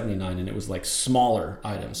 $59, $79, and it was like smaller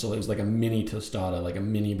items. So it was like a mini tostada, like a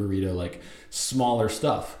mini burrito, like smaller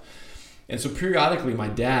stuff. And so periodically, my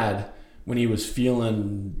dad, when he was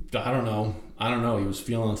feeling, I don't know, he was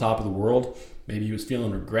feeling on top of the world. Maybe he was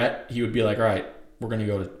feeling regret. He would be like, all right, we're gonna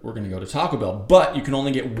go to Taco Bell, but you can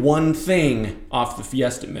only get one thing off the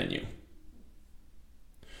Fiesta menu.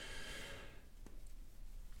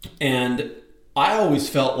 And I always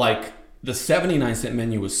felt like the 79-cent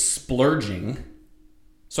menu was splurging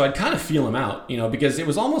So I'd kind of feel him out, because it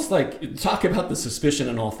was almost like, talk about the suspicion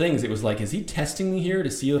in all things. It was like, is he testing me here to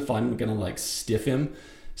see if I'm going to like stick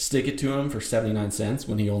it to him for 79 cents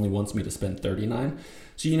when he only wants me to spend 39?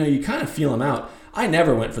 So, you kind of feel him out. I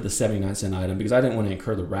never went for the 79-cent item because I didn't want to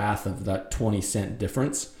incur the wrath of that 20-cent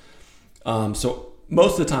difference. So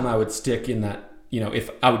most of the time I would stick in that, if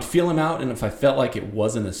I would feel him out and if I felt like it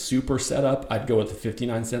wasn't a super setup, I'd go with the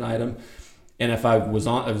 59-cent item. And if I was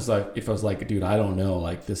like, dude, I don't know,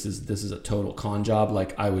 like this is a total con job,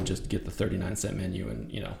 like I would just get the 39-cent menu.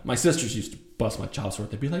 And, my sisters used to bust my chops for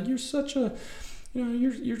it. They'd be like, you're such a,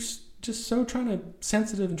 you're just so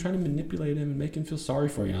sensitive and trying to manipulate him and make him feel sorry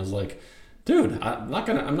for you. And I was like, dude, I'm not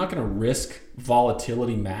gonna risk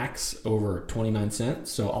volatility max over 29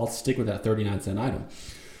 cents. So I'll stick with that 39-cent item.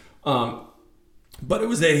 But it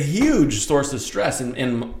was a huge source of stress.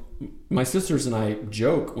 And my sisters and I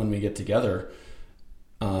joke when we get together,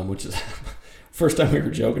 which is first time we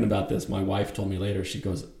were joking about this. My wife told me later, she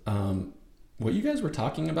goes, what you guys were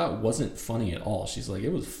talking about wasn't funny at all. She's like,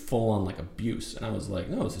 it was full on like abuse. And I was like,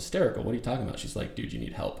 no, it's hysterical. What are you talking about? She's like, dude, you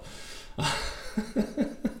need help.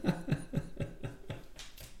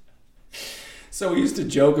 So we used to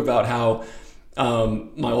joke about how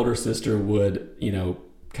my older sister would,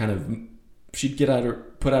 she'd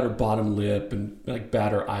put out her bottom lip and like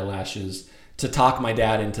bat her eyelashes to talk my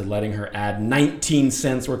dad into letting her add 19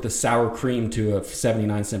 cents worth of sour cream to a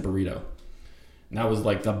 79-cent burrito. And that was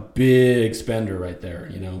like the big spender right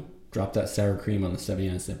there, drop that sour cream on the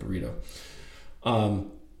 79-cent burrito.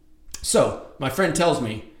 So my friend tells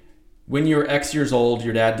me, when you were X years old,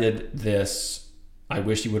 your dad did this. I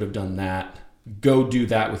wish he would have done that. Go do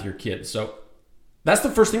that with your kids. So that's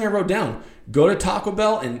the first thing I wrote down. Go to Taco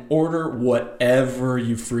Bell and order whatever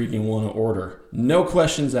you freaking want to order. No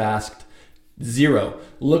questions asked. Zero.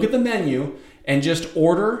 Look at the menu and just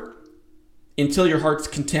order until your heart's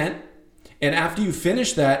content. And after you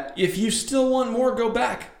finish that, if you still want more, go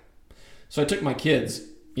back. So I took my kids,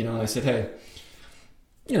 and I said, hey,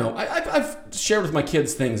 I've shared with my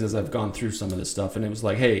kids things as I've gone through some of this stuff. And it was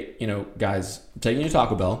like, hey, guys, I'm taking you to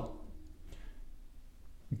Taco Bell.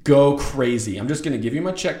 Go crazy. I'm just going to give you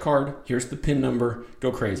my check card. Here's the PIN number.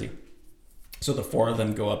 Go crazy. So the four of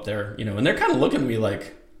them go up there, and they're kind of looking at me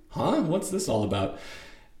like, huh? What's this all about?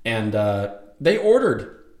 And they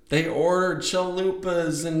ordered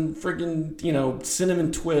chalupas and friggin',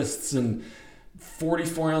 cinnamon twists and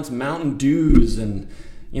 44-ounce Mountain Dews and,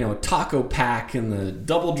 a taco pack and the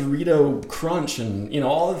double Dorito crunch and,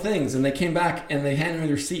 all the things. And they came back and they handed me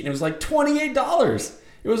their receipt and it was like $28.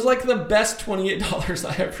 It was like the best $28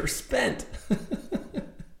 I ever spent.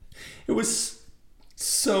 It was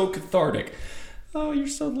so cathartic. Oh, you're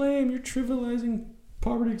so lame. You're trivializing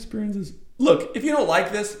poverty experiences. Look, if you don't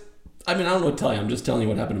like this, I don't know what to tell you. I'm just telling you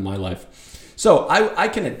what happened in my life. So I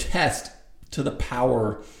can attest to the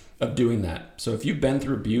power of doing that. So if you've been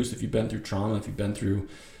through abuse, if you've been through trauma, if you've been through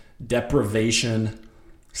deprivation,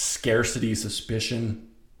 scarcity, suspicion,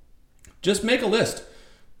 just make a list.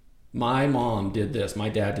 My mom did this. My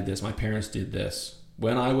dad did this. My parents did this.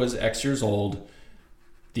 When I was X years old,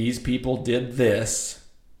 these people did this.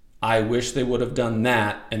 I wish they would have done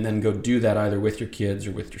that, and then go do that either with your kids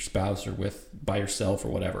or with your spouse or by yourself or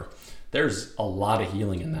whatever. There's a lot of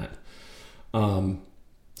healing in that.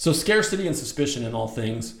 So scarcity and suspicion in all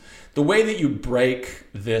things. The way that you break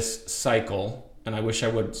this cycle, and I wish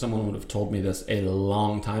someone would have told me this a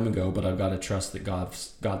long time ago, but I've got to trust that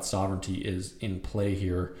God's sovereignty is in play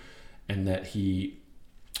here, and that he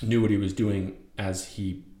knew what he was doing as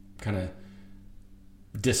he kind of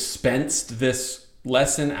dispensed this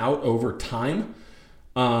lesson out over time.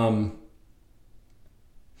 The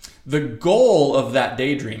goal of that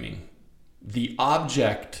daydreaming, the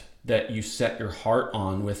object that you set your heart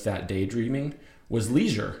on with that daydreaming, was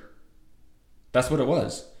leisure. That's what it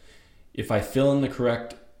was. If I fill in the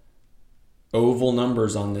correct oval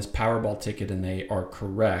numbers on this Powerball ticket and they are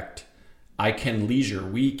correct,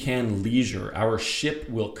 we can leisure. Our ship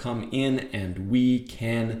will come in and we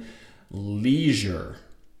can leisure.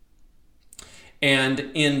 And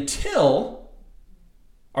until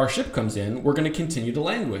our ship comes in, we're going to continue to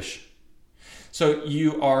languish. So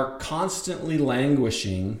you are constantly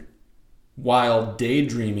languishing while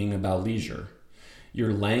daydreaming about leisure.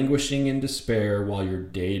 You're languishing in despair while you're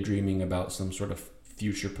daydreaming about some sort of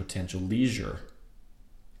future potential leisure.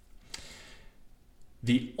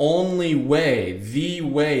 The way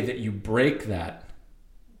that you break that,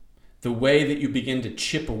 the way that you begin to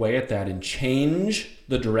chip away at that and change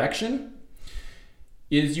the direction,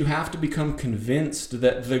 is you have to become convinced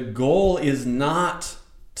that the goal is not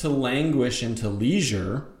to languish into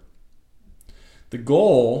leisure. The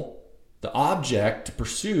goal The object to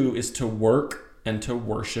pursue is to work and to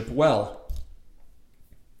worship well.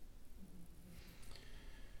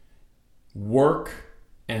 Work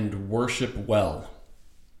and worship well.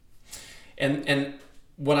 And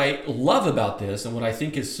what I love about this, and what I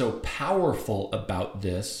think is so powerful about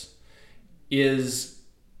this, is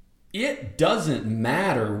it doesn't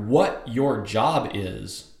matter what your job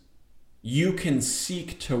is. You can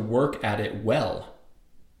seek to work at it well.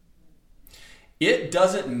 It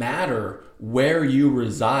doesn't matter where you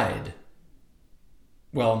reside.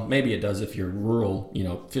 Well, maybe it does if you're rural,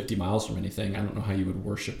 50 miles from anything. I don't know how you would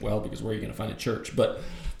worship well, because where are you going to find a church? But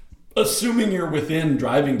assuming you're within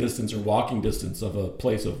driving distance or walking distance of a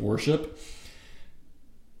place of worship,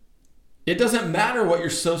 it doesn't matter what your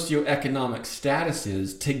socioeconomic status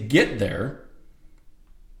is to get there.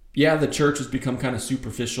 Yeah, the church has become kind of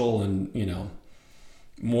superficial and,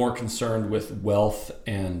 more concerned with wealth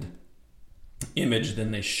and image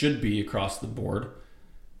than they should be across the board.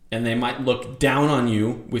 And they might look down on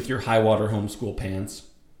you with your high water homeschool pants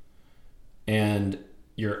and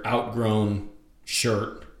your outgrown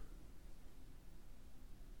shirt.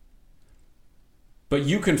 But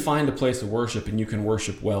you can find a place of worship, and you can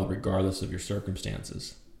worship well regardless of your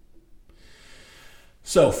circumstances.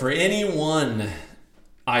 So for anyone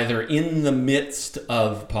either in the midst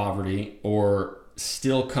of poverty or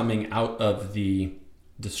still coming out of the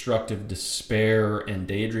destructive despair and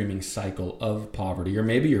daydreaming cycle of poverty, or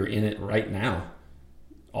maybe you're in it right now.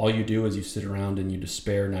 All you do is you sit around and you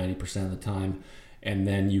despair 90% of the time, and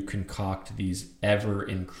then you concoct these ever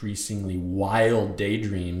increasingly wild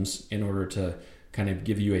daydreams in order to kind of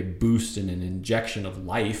give you a boost and an injection of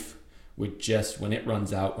life, which just, when it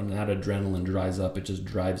runs out, when that adrenaline dries up, it just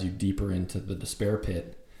drives you deeper into the despair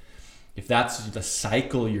pit. If that's the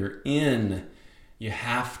cycle you're in, you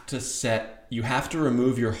have to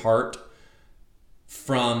remove your heart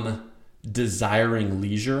from desiring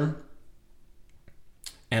leisure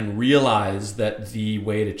and realize that the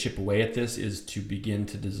way to chip away at this is to begin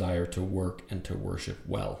to desire to work and to worship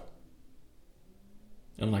well.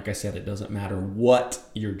 And like I said, it doesn't matter what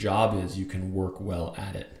your job is, you can work well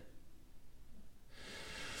at it.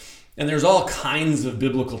 And there's all kinds of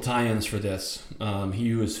biblical tie-ins for this. He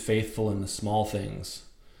who is faithful in the small things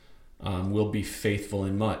will be faithful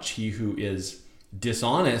in much. He who is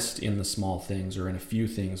dishonest in the small things or in a few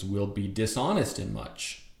things will be dishonest in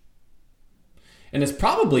much. And it's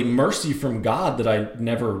probably mercy from God that I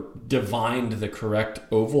never divined the correct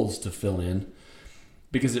ovals to fill in,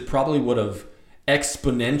 because it probably would have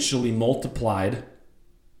exponentially multiplied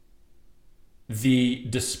the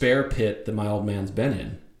despair pit that my old man's been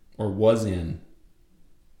in or was in,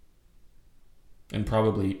 and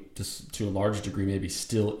probably to a large degree maybe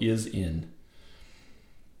still is in.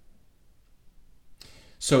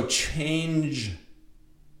 So change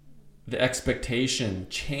the expectation,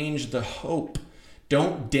 change the hope.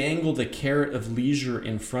 Don't dangle the carrot of leisure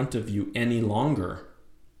in front of you any longer.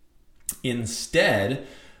 Instead,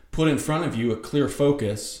 put in front of you a clear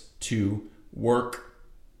focus to work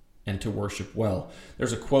and to worship well.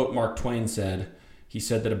 There's a quote Mark Twain said. He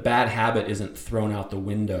said that a bad habit isn't thrown out the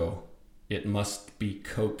window. It must be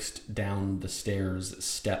coaxed down the stairs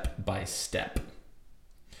step by step.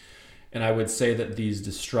 And I would say that these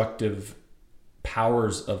destructive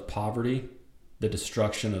powers of poverty, the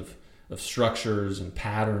destruction of structures and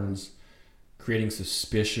patterns, creating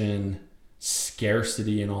suspicion,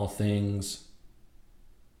 scarcity in all things,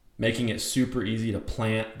 making it super easy to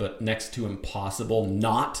plant but next to impossible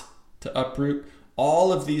not to uproot,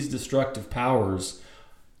 all of these destructive powers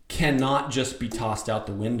cannot just be tossed out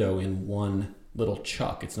the window in one little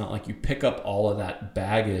chuck. It's not like you pick up all of that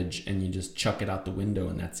baggage and you just chuck it out the window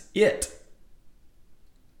and that's it.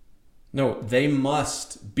 No, they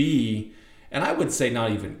must be, and I would say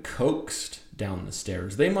not even coaxed down the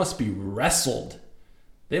stairs. They must be wrestled.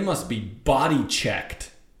 They must be body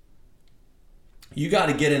checked. You got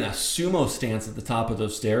to get in a sumo stance at the top of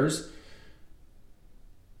those stairs,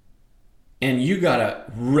 and you got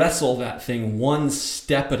to wrestle that thing one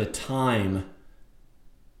step at a time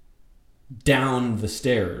down the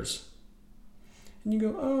stairs. And you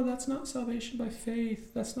go, oh, that's not salvation by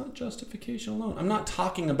faith. That's not justification alone. I'm not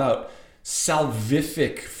talking about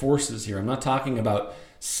salvific forces here. I'm not talking about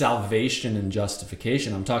salvation and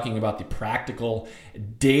justification. I'm talking about the practical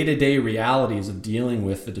day-to-day realities of dealing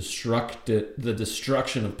with the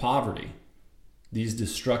destruction of poverty, these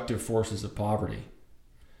destructive forces of poverty.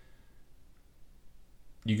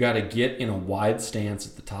 You got to get in a wide stance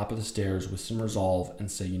at the top of the stairs with some resolve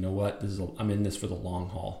and say, you know what, I'm in this for the long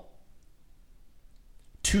haul.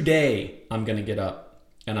 Today, I'm going to get up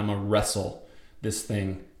and I'm going to wrestle this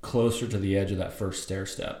thing closer to the edge of that first stair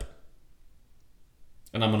step.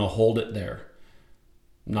 and I'm going to hold it there.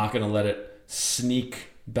 I'm not going to let it sneak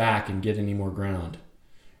back and get any more ground.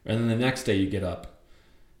 And then the next day you get up.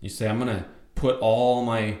 You say, I'm going to put all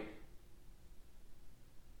my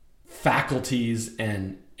faculties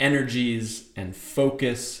and energies and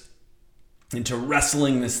focus into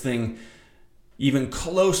wrestling this thing even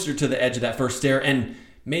closer to the edge of that first stair, and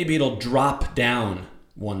maybe it'll drop down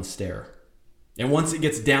one stair. And once it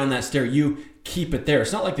gets down that stair, you keep it there.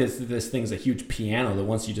 It's not like this thing's a huge piano that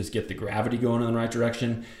once you just get the gravity going in the right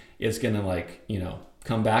direction, it's going to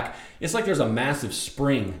come back. It's like there's a massive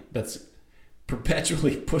spring that's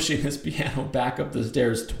perpetually pushing this piano back up the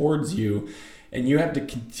stairs towards you, and you have to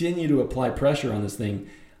continue to apply pressure on this thing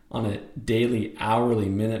on a daily, hourly,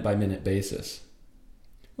 minute-by-minute basis.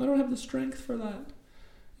 Well, I don't have the strength for that.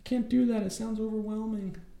 I can't do that. It sounds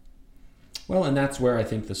overwhelming. Well, and that's where I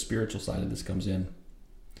think the spiritual side of this comes in.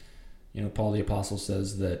 Paul the Apostle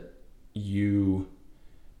says that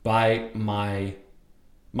by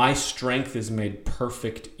my strength is made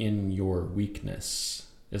perfect in your weakness.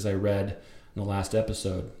 As I read in the last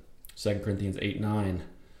episode, 2 Corinthians 8:9.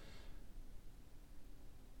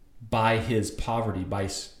 By his poverty,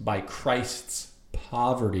 by Christ's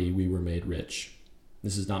poverty, we were made rich.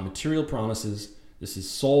 This is not material promises. This is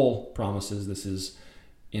soul promises. This is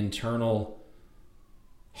internal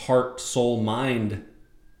heart, soul, mind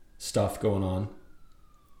stuff going on.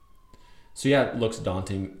 So yeah, it looks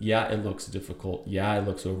daunting. Yeah, it looks difficult. Yeah, it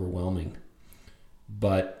looks overwhelming.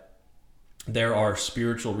 But there are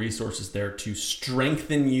spiritual resources there to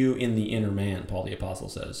strengthen you in the inner man, Paul the Apostle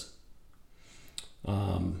says.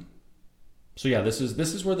 So yeah, this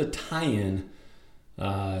is where the tie-in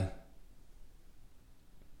of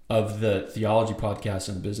the theology podcast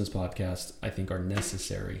and the business podcast, I think, are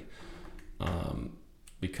necessary,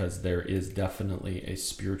 because there is definitely a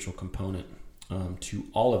spiritual component to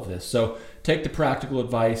all of this. So take the practical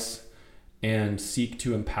advice and seek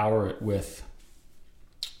to empower it with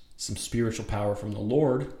some spiritual power from the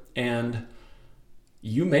Lord, and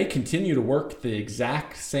you may continue to work the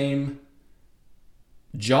exact same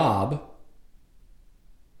job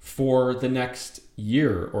for the next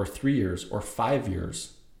year or 3 years or 5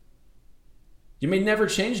 years. You may never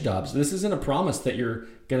change jobs. This isn't a promise that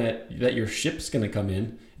that your ship's gonna come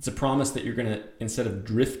in. It's a promise that you're gonna, instead of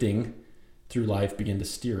drifting through life, begin to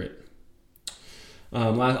steer it.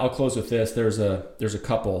 I'll close with this. There's a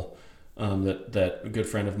couple that a good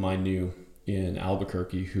friend of mine knew in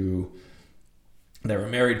Albuquerque who, they were a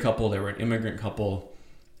married couple, they were an immigrant couple,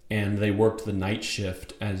 and they worked the night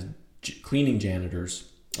shift as cleaning janitors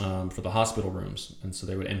for the hospital rooms. And so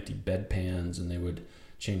they would empty bedpans, and they would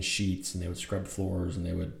change sheets, and they would scrub floors, and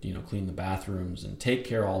they would clean the bathrooms and take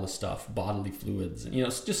care of all the stuff, bodily fluids, and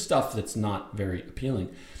it's just stuff that's not very appealing.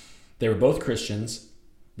 They were both Christians.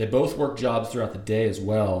 They both worked jobs throughout the day as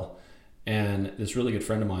well. And this really good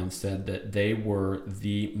friend of mine said that they were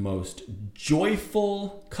the most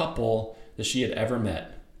joyful couple that she had ever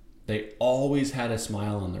met. They always had a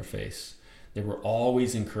smile on their face. They were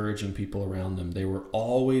always encouraging people around them. They were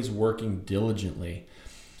always working diligently.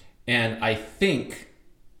 And I think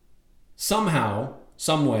somehow,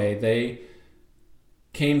 some way, they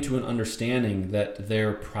came to an understanding that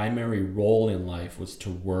their primary role in life was to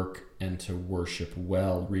work and to worship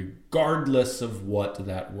well, regardless of what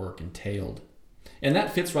that work entailed. And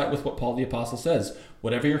that fits right with what Paul the Apostle says.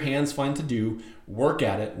 Whatever your hands find to do, work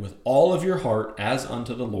at it with all of your heart as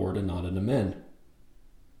unto the Lord and not unto men.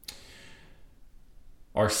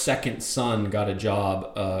 Our second son got a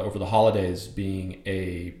job over the holidays being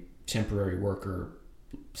a temporary worker,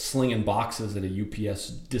 slinging boxes at a UPS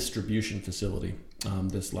distribution facility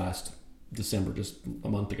this last December, just a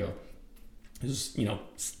month ago. It was,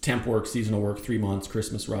 temp work, seasonal work, 3 months,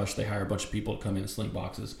 Christmas rush. They hire a bunch of people to come in and sling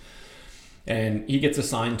boxes. And he gets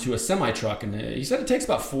assigned to a semi-truck. And he said it takes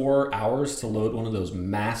about 4 hours to load one of those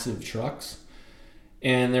massive trucks.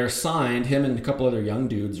 And they're assigned, him and a couple other young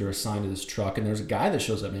dudes are assigned to this truck. And there's a guy that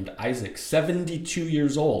shows up named Isaac, 72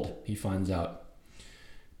 years old, he finds out.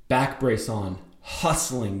 Back brace on,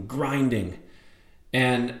 hustling, grinding.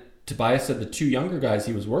 And Tobias said the two younger guys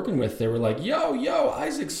he was working with, they were like, yo,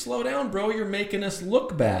 Isaac, slow down, bro. You're making us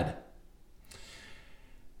look bad.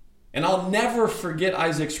 And I'll never forget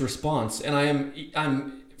Isaac's response. And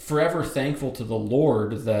I'm forever thankful to the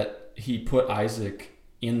Lord that he put Isaac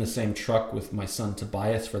in the same truck with my son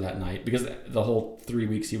Tobias for that night, because the whole 3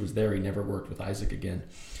 weeks he was there, he never worked with Isaac again.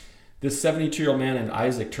 This 72-year-old man named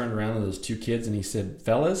Isaac turned around to those two kids and he said,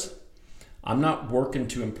 fellas, I'm not working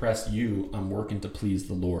to impress you. I'm working to please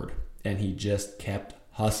the Lord. And he just kept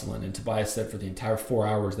hustling. And Tobias said for the entire 4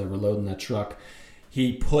 hours they were loading that truck,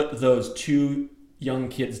 he put those two young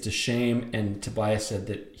kids to shame, and Tobias said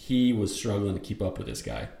that he was struggling to keep up with this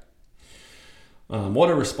guy. What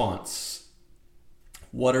a response.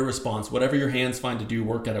 What a response. Whatever your hands find to do,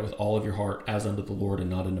 work at it with all of your heart as unto the Lord and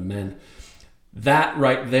not unto men. That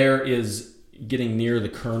right there is getting near the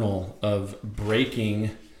kernel of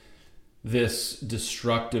breaking this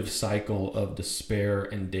destructive cycle of despair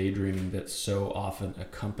and daydreaming that so often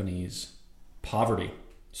accompanies poverty.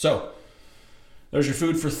 So, there's your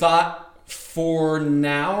food for thought. For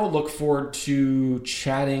now, look forward to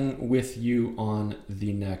chatting with you on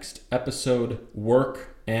the next episode.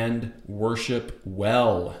 Work and worship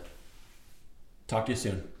well. Talk to you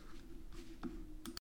soon.